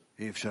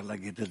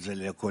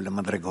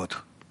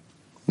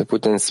 Ne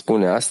putem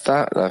spune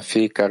asta la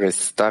fiecare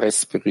stare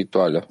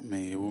spirituală.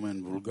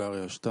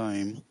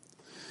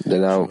 De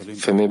la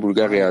femei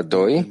Bulgaria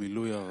 2,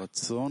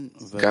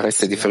 care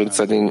este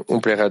diferența din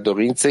umplerea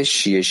dorinței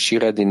și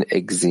ieșirea din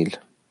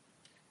exil.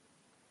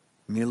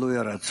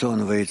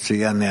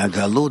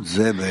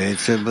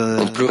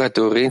 Umplerea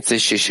dorinței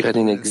și ieșirea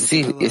din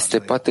exil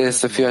poate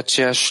să fie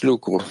aceeași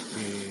lucru.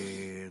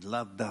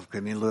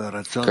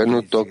 Că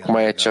nu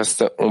tocmai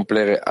această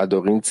umplere a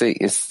dorinței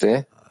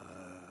este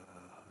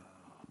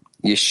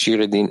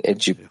ieșire din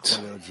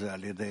Egipt.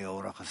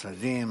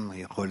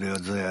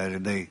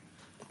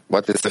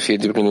 Poate să fie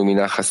prin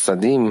lumina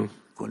Hasadim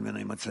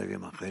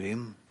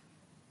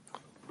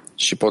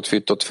și pot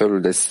fi tot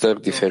felul de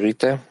stări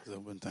diferite.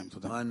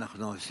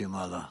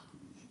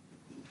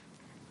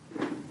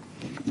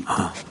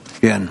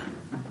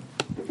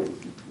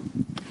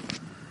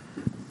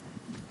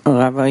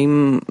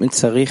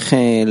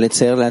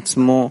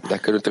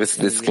 Dacă nu trebuie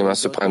să descriem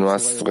asupra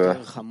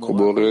noastră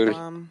coborâri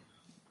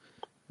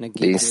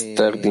din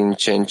stări din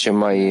ce în ce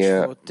mai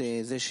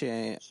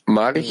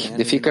mari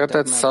de fiecare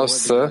dată, sau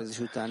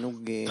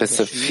trebuie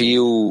să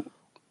fiu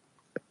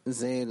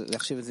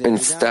în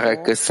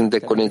starea că sunt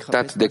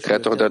deconectat de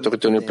Creator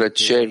datorită unei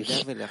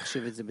plăceri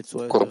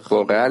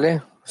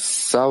corporale,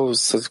 sau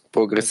să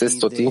progresez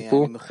tot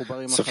timpul,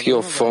 să fie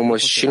o formă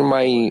și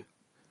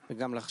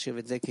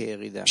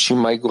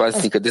mai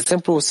groaznică. De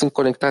exemplu, sunt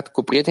conectat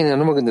cu prietenii,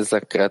 nu mă gândesc la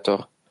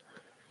Creator.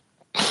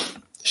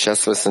 Și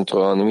astfel sunt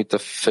într-o anumită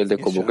fel de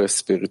coborâre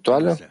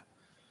spirituală?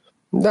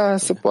 Da,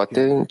 se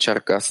poate,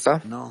 încearcă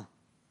asta.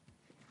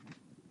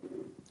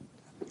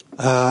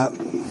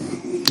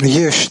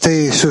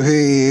 Este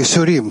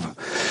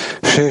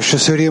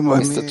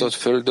tot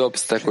felul de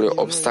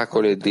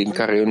obstacole din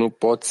care eu nu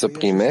pot să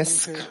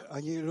primesc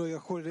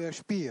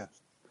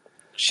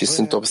și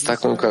sunt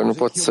obstacole în care nu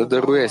pot să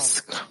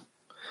dăruiesc.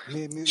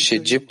 Și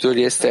Egiptul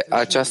este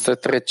această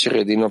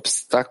trecere din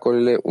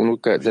obstacolele unul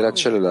de la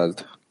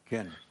celălalt.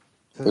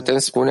 Putem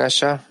spune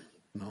așa?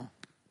 Da.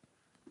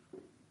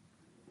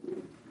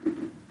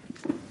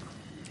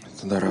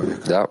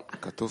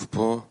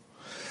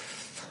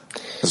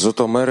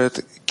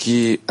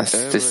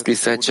 Este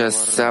scris aici,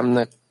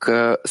 înseamnă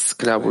că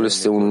sclavul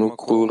este un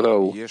lucru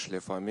rău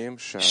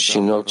și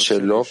în orice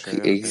loc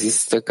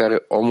există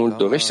care omul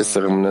dorește să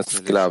rămână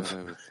sclav.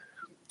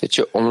 De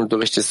ce omul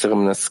dorește să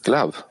rămână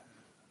sclav?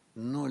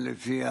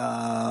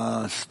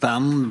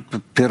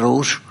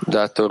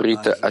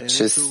 Datorită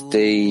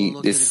acestei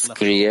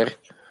descrieri,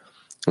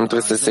 nu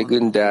trebuie să se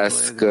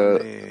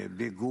gândească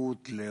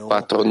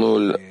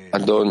patronul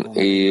Adon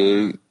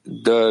îi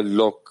dă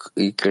loc,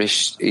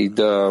 îi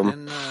dă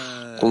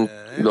un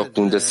loc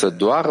unde să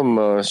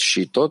doarmă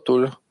și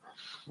totul.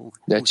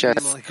 De aceea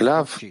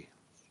sclav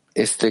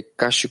este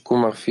ca și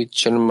cum ar fi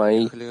cel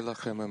mai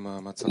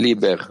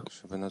liber.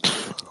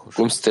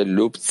 Cum să te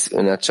lupți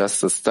în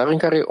această stare în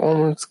care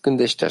omul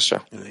gândește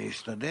așa?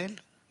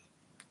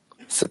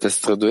 Să te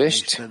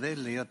străduiești?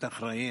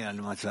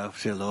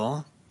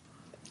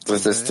 Să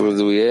te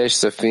străduiești,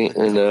 să fii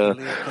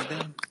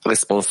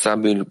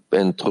responsabil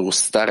pentru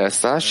starea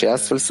sa și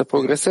astfel să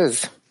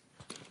progresezi.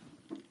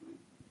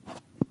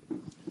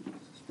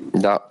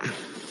 Da.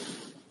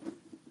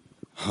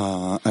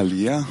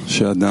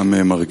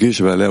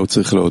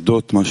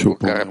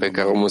 Lucrarea pe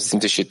care omul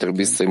simte și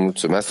trebuie să-i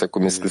mulțumească,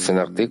 cum e scris în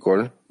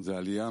articol,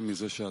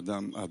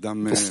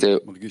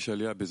 este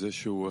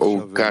o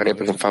lucrare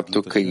prin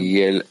faptul că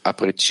el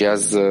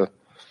apreciază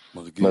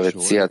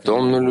măreția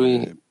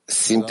Domnului,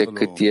 simte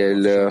cât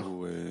el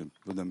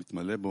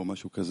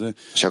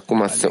și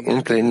acum se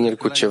umple în el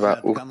cu ceva.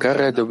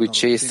 Urcarea de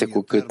obicei este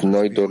cu cât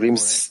noi dorim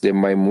de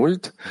mai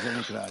mult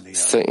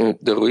să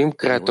dăruim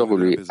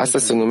Creatorului. Asta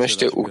se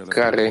numește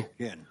urcare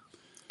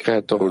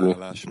Creatorului.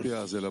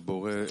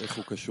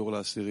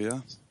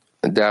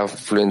 De a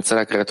influența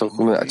la Creator,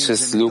 cum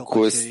acest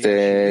lucru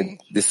este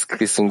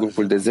descris în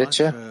grupul de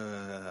 10?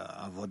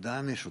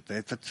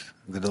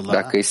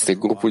 Dacă este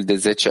grupul de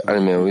 10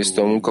 al meu, este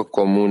o muncă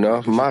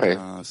comună mare.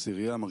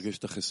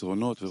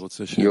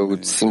 Eu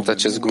simt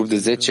acest grup de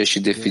 10 și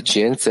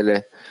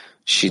deficiențele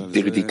și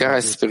ridicarea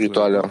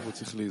spirituală.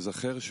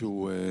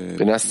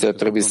 Prin asta eu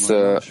trebuie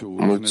să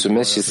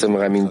mulțumesc și să-mi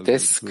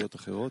reamintesc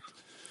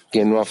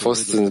că nu a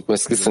fost, cum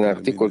scris în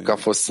articol, că a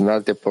fost în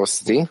alte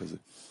prostii.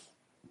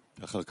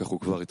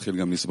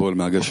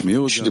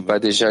 Și după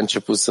deja a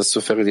început să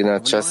suferi din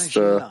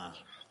această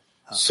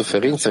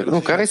suferință. Nu,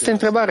 care este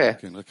întrebarea?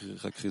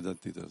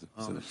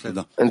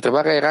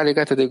 Întrebarea era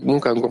legată de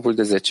munca în grupul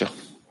de 10.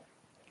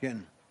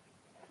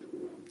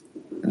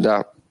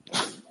 Da.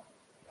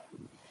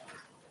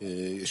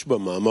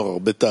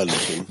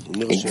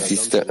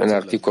 Există în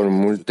articol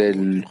multe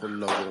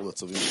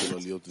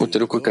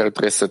lucruri care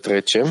trebuie să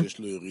trecem.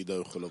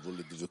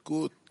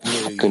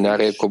 Când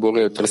are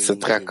coborâre, trebuie să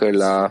treacă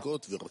la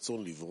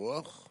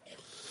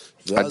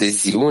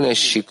adeziune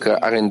și că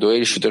are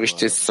îndoieli și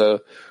dorește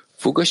să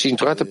fugă și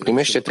într-o dată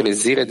primește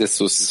trezire de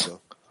sus.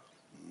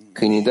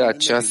 Când îi dă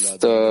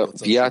această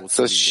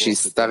viață și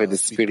stare de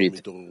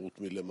spirit.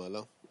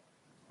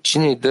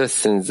 Cine îi dă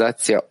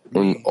senzația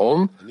un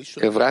om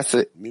că vrea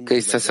că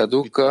îi să se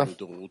aducă,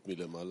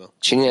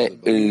 cine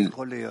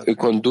îl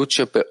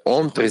conduce pe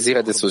om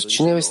trezirea de sus?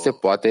 Cine este?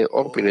 Poate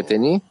ori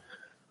prietenii,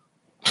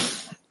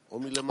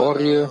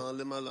 ori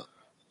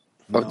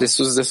de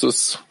sus de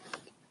sus.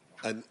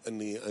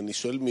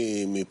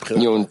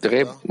 Eu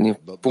întreb din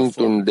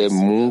punctul de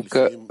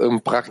muncă în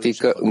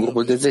practică în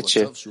grupul de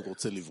 10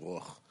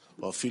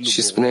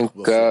 și spunem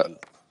că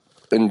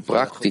în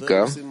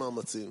practică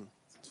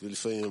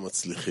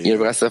el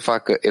vrea să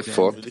facă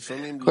efort.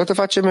 Câteodată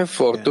facem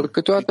eforturi,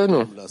 câteodată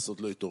nu.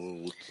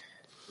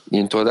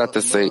 Dintr-o dată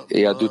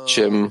să-i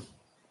aducem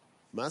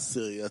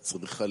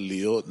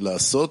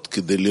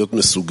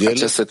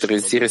această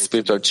trezire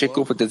spirituală. Ce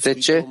grupul de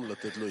 10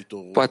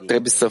 poate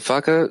trebuie să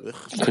facă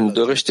când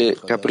dorește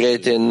ca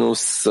prietenul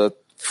să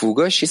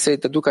fugă și să-i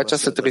aducă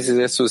această trezire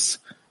de sus?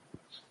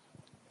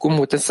 Cum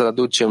putem să-l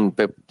aducem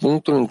pe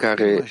punctul în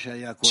care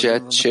ceea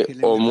ce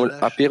omul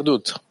a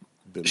pierdut?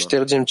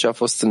 Ștergem ce a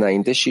fost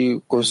înainte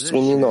și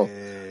construim din nou.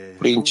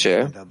 Prin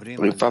ce?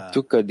 Prin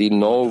faptul că din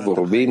nou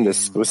vorbim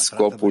despre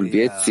scopul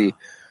vieții,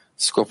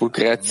 scopul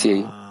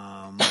creației.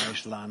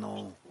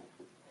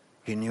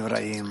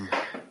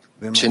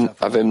 Ce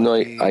avem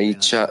noi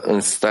aici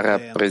în starea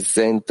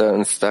prezentă,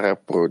 în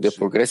starea de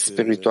progres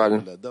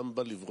spiritual?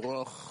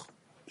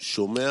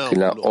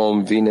 Când la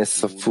om vine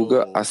să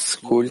fugă,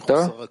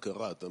 ascultă,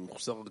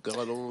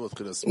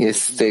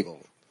 este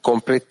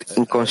complet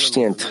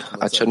inconștient.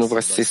 Acela nu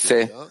vrea să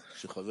se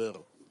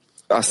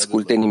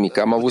asculte nimic.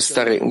 Am avut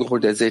stare în grupul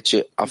de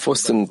 10, a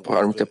fost în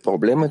anumite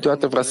probleme,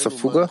 deodată vrea să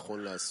fugă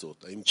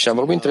și am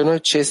vorbit între noi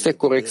ce este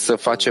corect să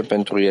facem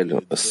pentru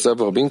el. Să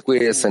vorbim cu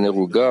el, să ne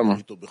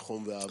rugăm,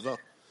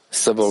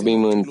 să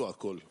vorbim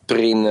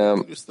prin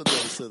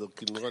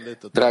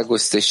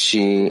dragoste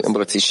și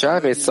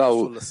îmbrățișare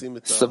sau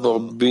să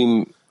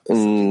vorbim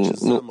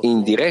nu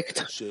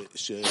indirect.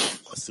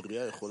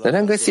 Dar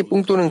am găsit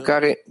punctul în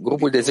care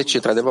grupul de 10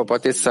 într-adevăr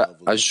poate să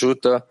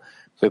ajută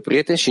pe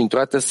prieteni și într-o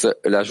dată să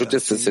îl ajute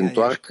să se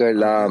întoarcă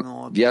la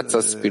viața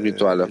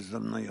spirituală.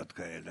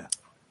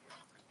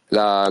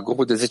 La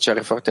grupul de 10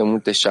 are foarte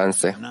multe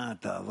șanse.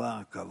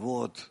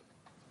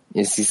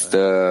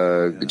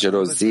 Există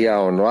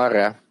gelozia,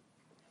 onoarea,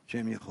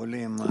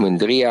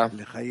 mândria,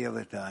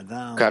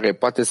 care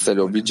poate să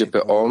le oblige pe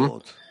om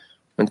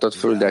în tot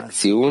felul de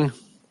acțiuni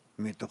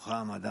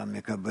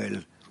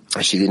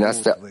și din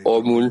asta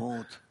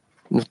omul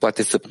nu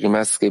poate să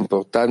primească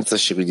importanță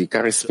și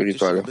ridicare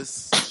spirituală.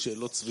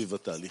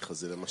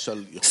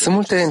 Sunt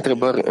multe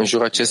întrebări în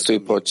jurul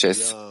acestui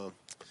proces,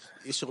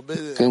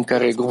 în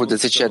care grupul de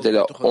 10 de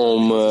la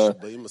om,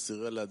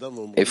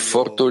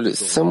 efortul,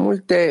 sunt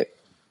multe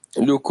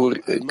lucruri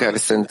care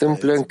se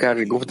întâmplă în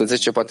care grupul de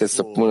 10 poate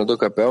să pună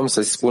ducă pe om,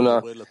 să-i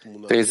spună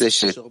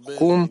 30.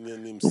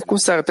 Cum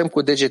să arătăm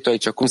cu degetul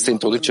aici? Cum să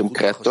introducem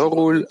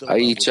Creatorul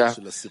aici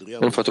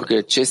în faptul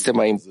că ce este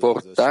mai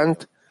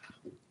important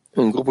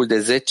în grupul de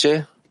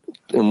 10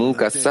 în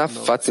munca sa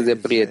față de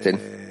prieteni?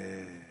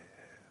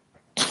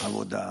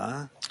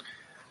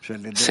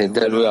 Să-i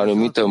dea lui o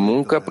anumită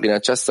muncă, prin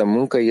această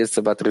muncă el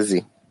se va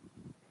trezi.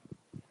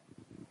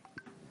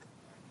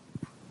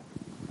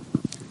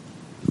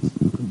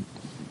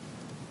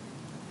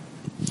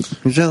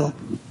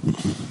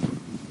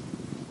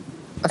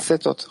 Asta e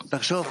tot.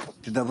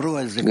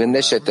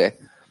 Gândește-te,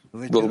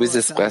 vorbiți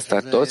despre asta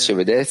tot și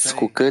vedeți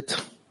cu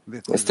cât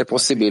este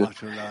posibil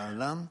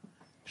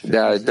de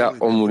a da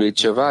omului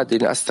ceva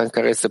din asta în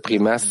care să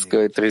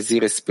primească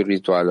trezire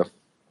spirituală.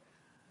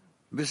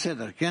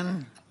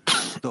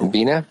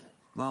 Bine?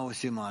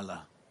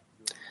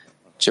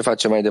 Ce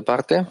facem mai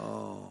departe?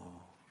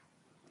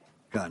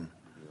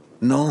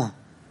 Nu.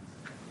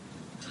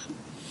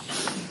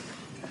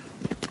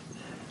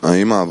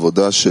 Dacă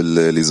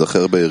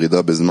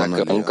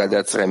munca de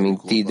a-ți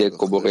reaminti de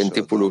coborâre în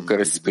timpul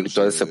lucrării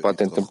spirituale se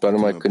poate întâmpla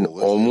numai când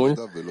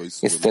omul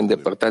este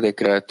îndepărtat de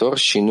Creator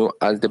și nu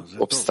alte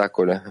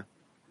obstacole.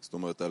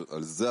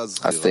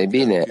 Asta e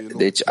bine.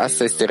 Deci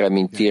asta este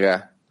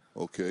reamintirea.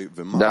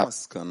 Da.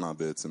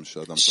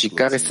 Și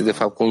care este de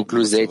fapt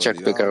concluzia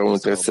aici pe care omul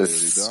trebuie să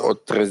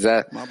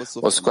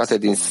o scoate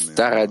din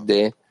starea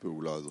de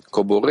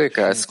coborâre,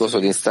 care a scos-o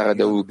din starea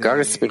de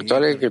urcare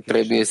spirituală, că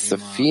trebuie să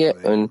fie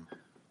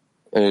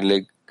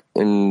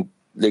în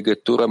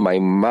legătură mai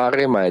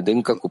mare, mai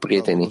adâncă cu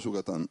prietenii.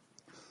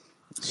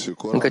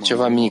 Încă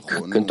ceva mic.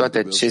 Când toate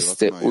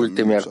aceste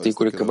ultime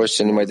articole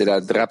căbăște numai de la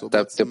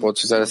dreapta te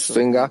poți uza la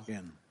stânga,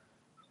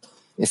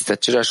 este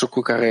același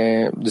lucru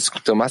care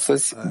discutăm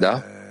astăzi?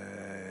 Da?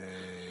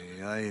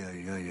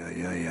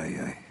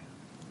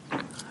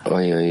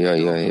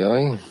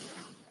 Oi.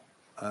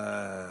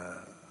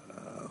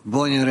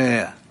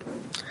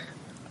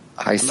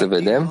 Hai să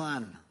vedem.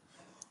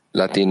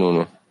 Latin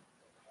 1.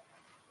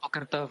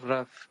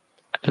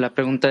 La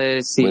pregunta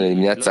es Bună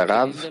dimineața,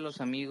 Rav.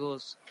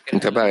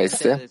 Întrebarea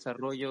este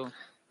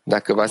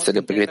dacă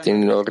vasele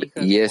prietenilor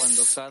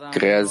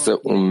creează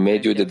un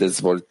mediu de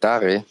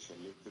dezvoltare,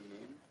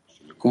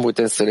 cum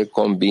putem să le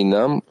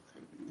combinăm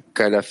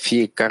ca la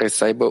fiecare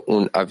să aibă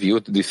un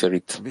aviut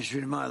diferit?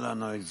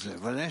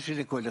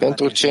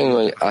 Pentru ce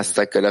noi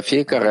asta, că la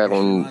fiecare are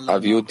un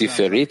aviut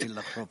diferit,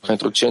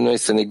 pentru ce noi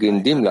să ne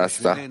gândim la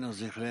asta?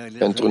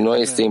 Pentru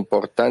noi este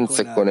important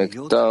să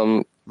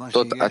conectăm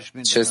tot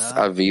acest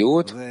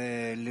aviut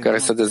care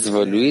s-a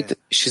dezvăluit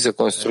și să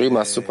construim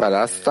asupra la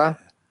asta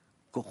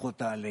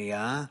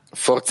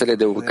forțele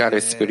de urcare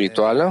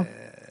spirituală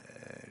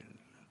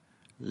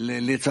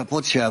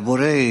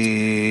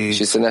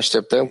și să ne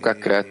așteptăm ca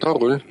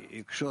Creatorul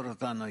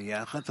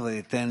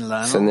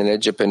să ne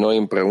lege pe noi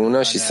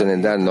împreună și să ne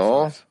dea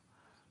nouă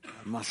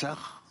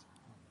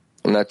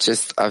în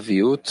acest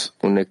aviut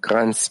un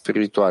ecran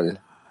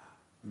spiritual.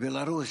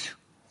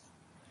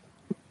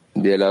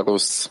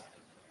 Belarus.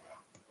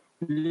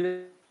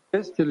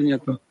 Есть или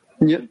нет?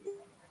 Нет.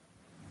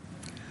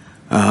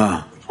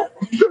 Ага.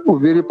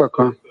 Убери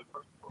пока.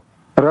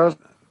 Раз.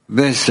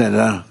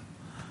 Беседа.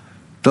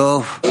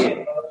 Тов.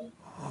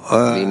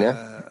 Bine.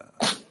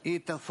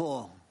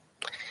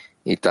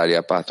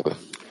 Italia 4.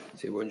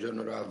 Sì,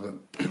 buongiorno Rav.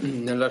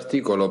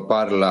 Nell'articolo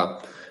parla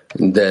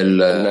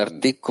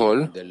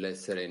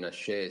dell'essere in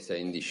ascesa,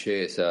 in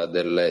discesa,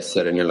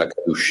 dell'essere nella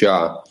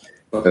Kedusha.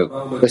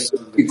 Questo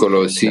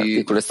articolo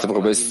este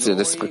vorbește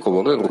despre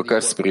coborâri,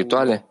 urcări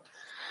spirituale,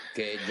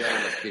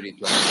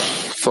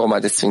 forma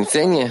de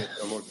sfințenie.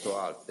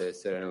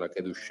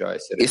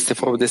 Este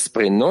vorba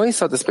despre noi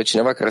sau despre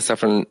cineva care se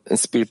află în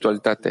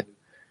spiritualitate?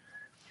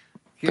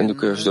 Pentru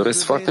că își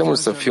doresc foarte mult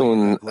să fiu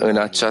în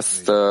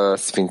această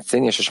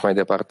sfințenie și așa mai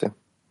departe.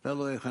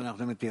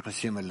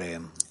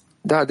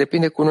 Da,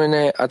 depinde cum noi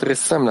ne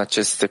adresăm la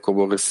aceste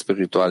coborâri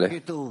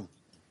spirituale.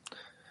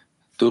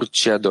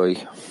 Turcia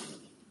 2.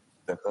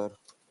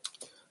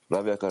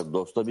 Rav Yakar,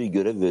 dosta bir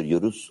görev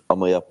veriyoruz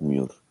ama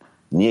yapmıyor.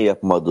 Niye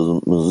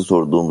yapmadığımızı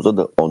sorduğumuzda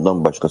da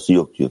ondan başkası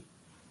yok diyor.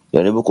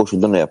 Yani bu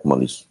koşulda ne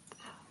yapmalıyız?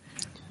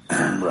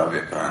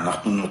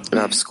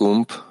 Rav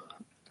scump,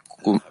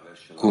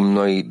 cum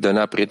noi dăm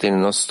la prietenii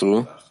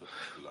nostru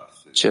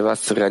ceva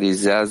se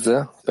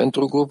realizează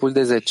pentru grupul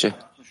de 10.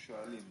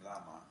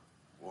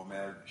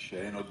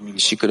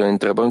 Și că noi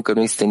întrebăm că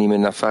nu este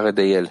nimeni în afară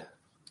de el.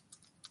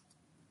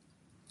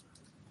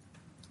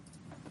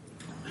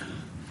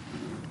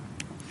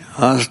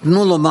 אז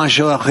תנו לו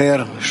משהו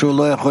אחר שהוא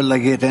לא יכול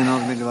להגיד אין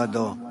עוד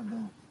מלבדו.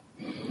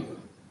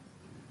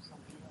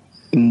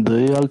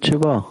 Dă-i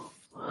altceva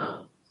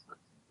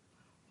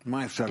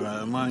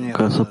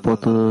ca să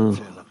poată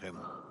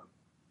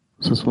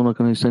să spună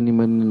că nu este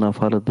nimeni în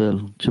afară de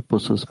el. Ce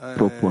pot să-ți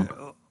propun?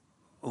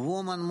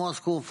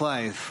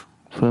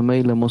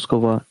 Femeile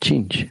Moscova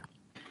 5.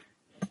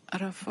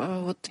 Раф,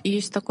 вот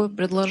есть такое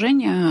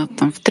предложение,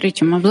 там в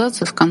третьем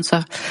абзаце с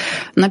конца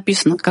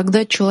написано,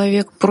 когда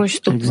человек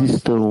просит у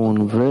Există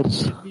un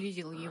vers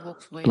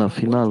la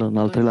final, în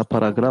al treilea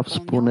paragraf,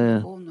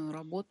 spune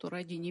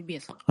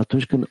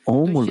atunci când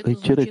omul îi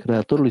cere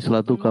Creatorului să-l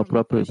aducă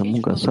aproape de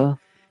munca sa,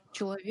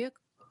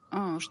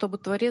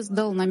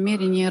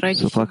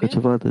 să facă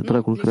ceva de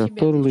dragul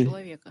Creatorului,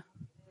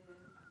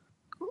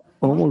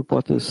 omul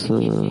poate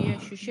să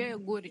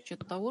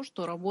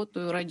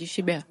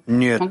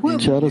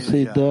ceară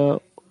să-i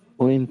dea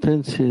o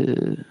intenție.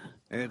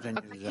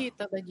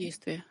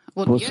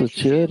 Pot să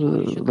cer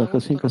dacă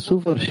simt că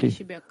sufăr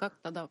și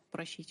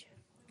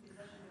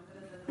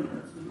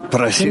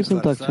care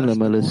sunt acțiunile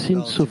mele?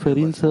 Simt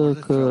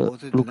suferință că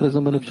lucrez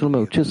în beneficiul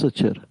meu. Ce să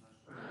cer?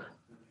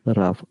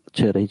 Rav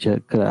cere aici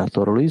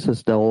Creatorului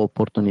să-ți dea o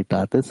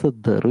oportunitate să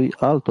dărui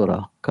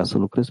altora ca să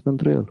lucrezi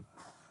pentru el.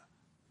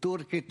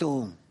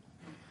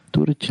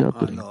 Turcia.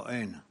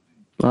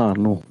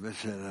 Nu.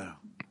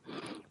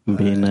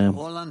 Bine.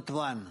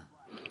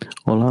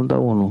 Olanda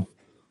 1.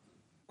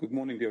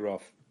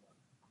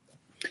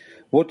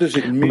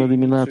 Bună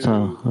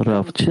dimineața,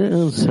 Rav. Ce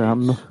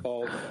înseamnă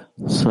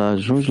să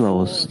ajungi la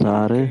o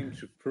stare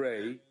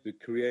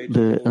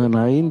de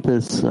înainte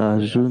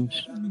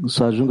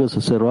să ajungă să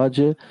se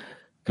roage,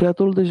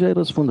 Creatorul deja îi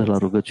răspunde la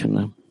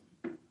rugăciune?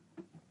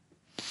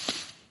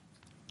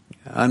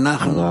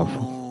 Rav.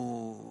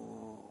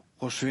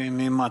 חושבים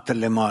ממטה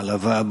למעלה,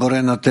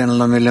 והבורא נותן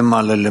לו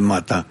מלמעלה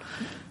למטה.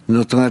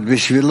 זאת אומרת,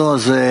 בשבילו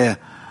זה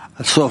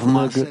סוף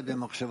מעשה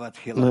במחשבה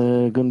תחילה.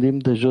 Ne gândim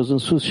de jos în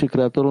sus și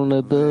Creatorul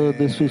ne dă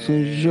de sus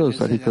în jos,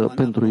 adică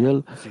pentru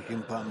el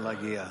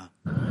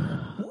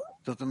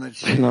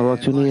finalul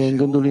acțiunii e în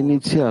gândul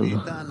inițial.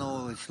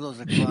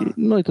 Și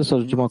noi trebuie să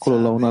ajungem acolo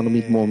la un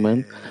anumit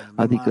moment,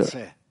 adică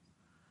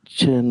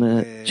ce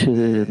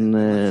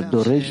ne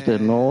dorește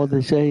nouă,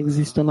 deja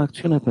există în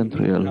acțiune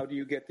pentru el.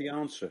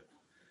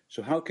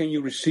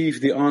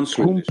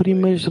 Cum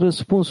primești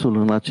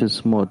răspunsul în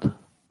acest mod?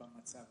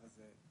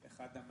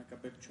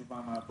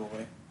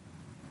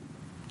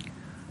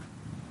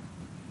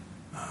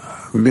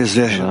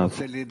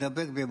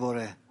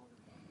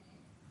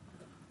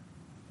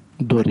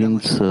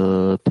 Dorind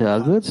să te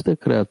agăți de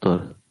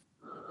Creator,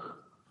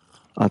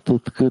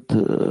 atât cât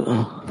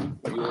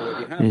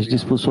ești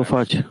dispus să o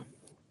faci.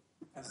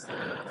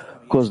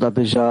 Cosda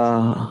deja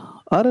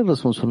are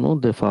răspunsul, nu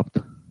de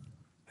fapt.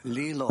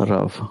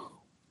 Rav.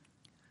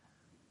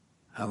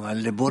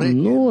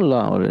 Nu îl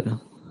are.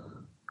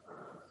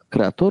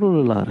 Creatorul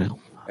îl are.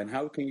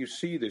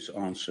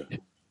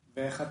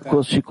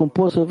 Și cum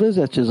poți să vezi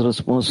acest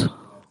răspuns?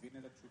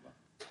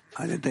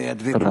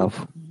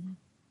 Rav.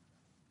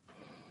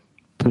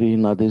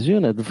 Prin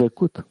adeziune,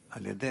 dvecut.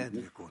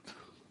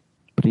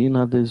 Prin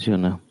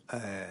adeziune.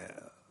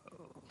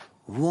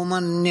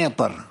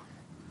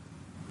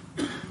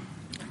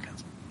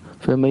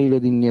 Femeile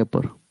din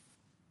Dniepr.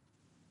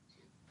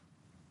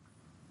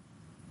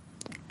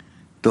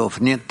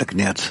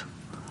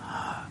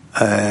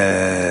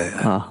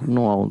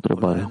 Nu au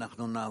întrebare.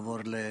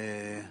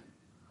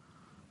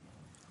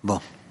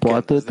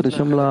 Poate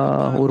trecem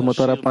la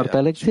următoarea parte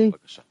a lecției?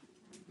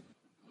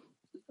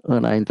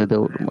 Înainte de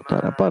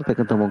următoarea parte,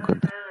 cântăm un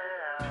cânt.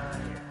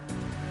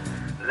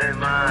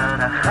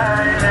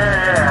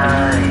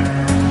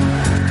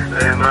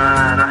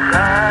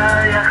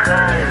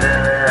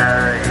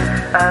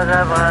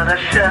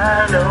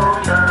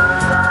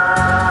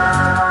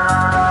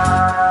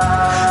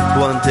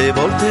 Quante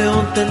volte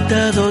ho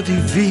tentato di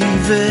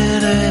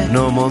vivere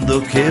nel mondo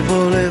che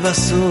voleva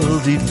solo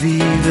di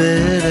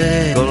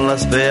vivere, con la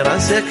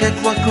speranza che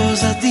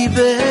qualcosa di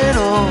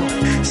vero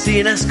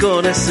si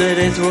nascondesse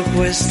dentro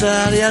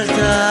questa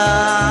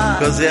realtà.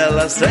 Così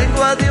alla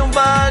stregua di un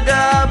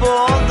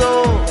vagabondo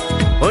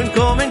ho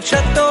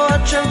incominciato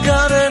a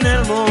cercare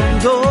nel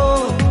mondo,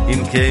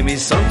 in che mi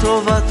son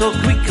trovato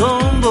qui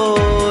con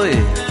voi,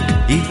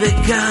 il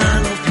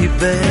vegano più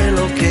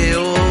bello che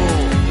ho.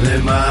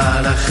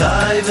 למען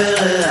החי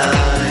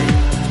ורעי,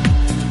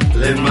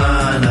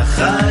 למען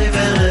החי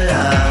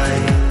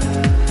ורעי,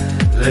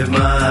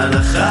 למען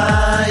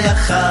החי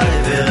החי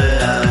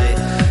ורעי,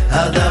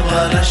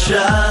 הדברה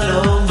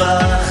לשלום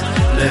בך,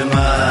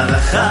 למען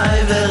החי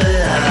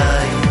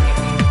ורעי,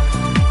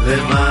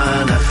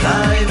 למען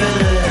החי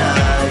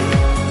ורעי,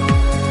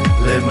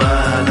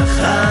 למען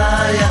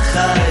החי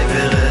החי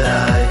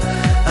ורעי,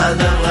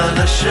 הדברה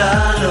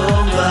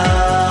לשלום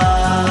בך.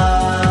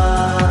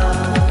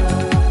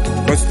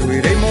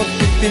 Costruiremo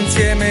tutti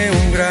insieme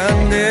un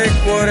grande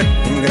cuore,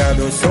 in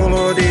grado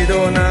solo di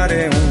donare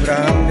un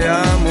grande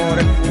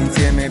amore.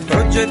 Insieme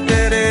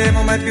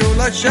progetteremo, mai più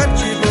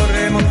lasciarci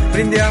vorremmo.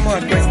 Brindiamo a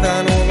questa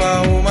nuova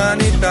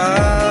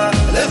umanità.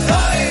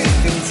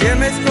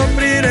 Insieme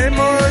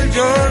scopriremo il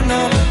giorno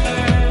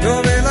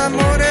dove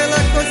l'amore è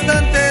la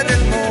costante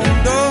del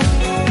mondo.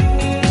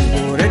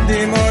 Pure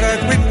dimora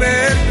qui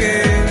perché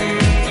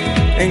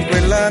è in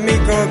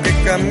quell'amico che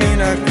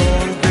cammina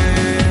con te.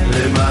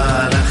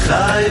 למען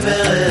החי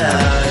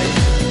ורעי,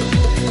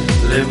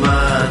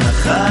 למען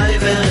החי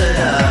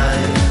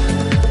ורעי,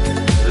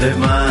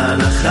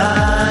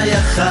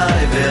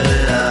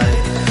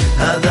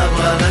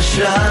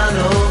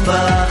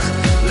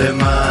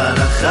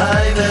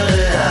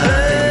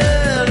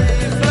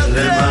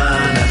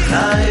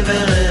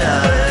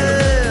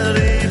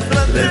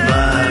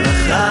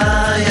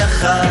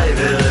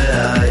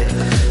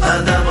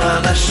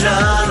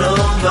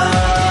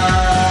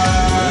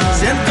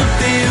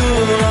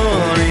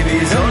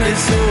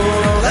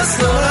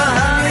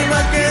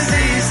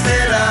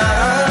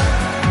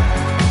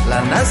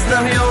 una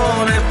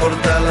stagione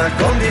porta la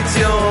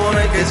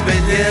condizione che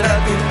sveglierà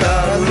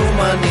tutta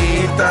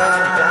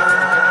l'umanità.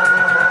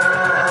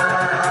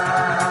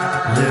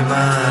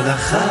 למען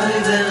החי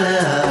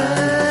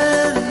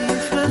ורעי,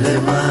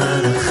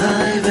 למען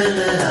החי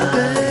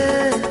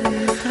ורעי,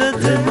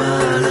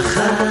 למען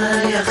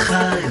החי,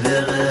 החי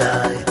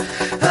ורעי,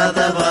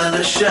 הדבר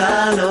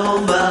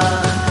לשלום בא.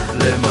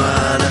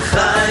 למען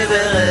החי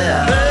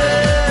ורעי,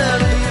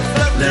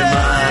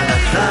 למען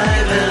החי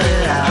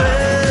ורעי,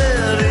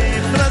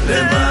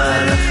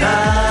 למען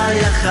החי,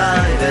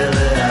 החי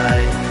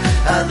ורעי,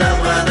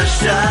 הדבר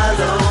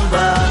לשלום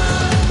בא.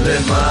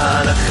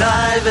 למען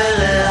החי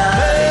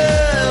ורעי,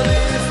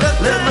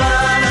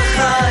 למען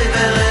החי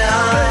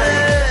ורעי,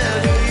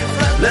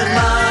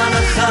 למען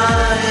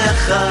החי,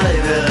 החי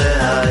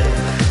ורעי,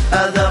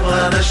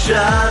 הדבר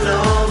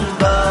לשלום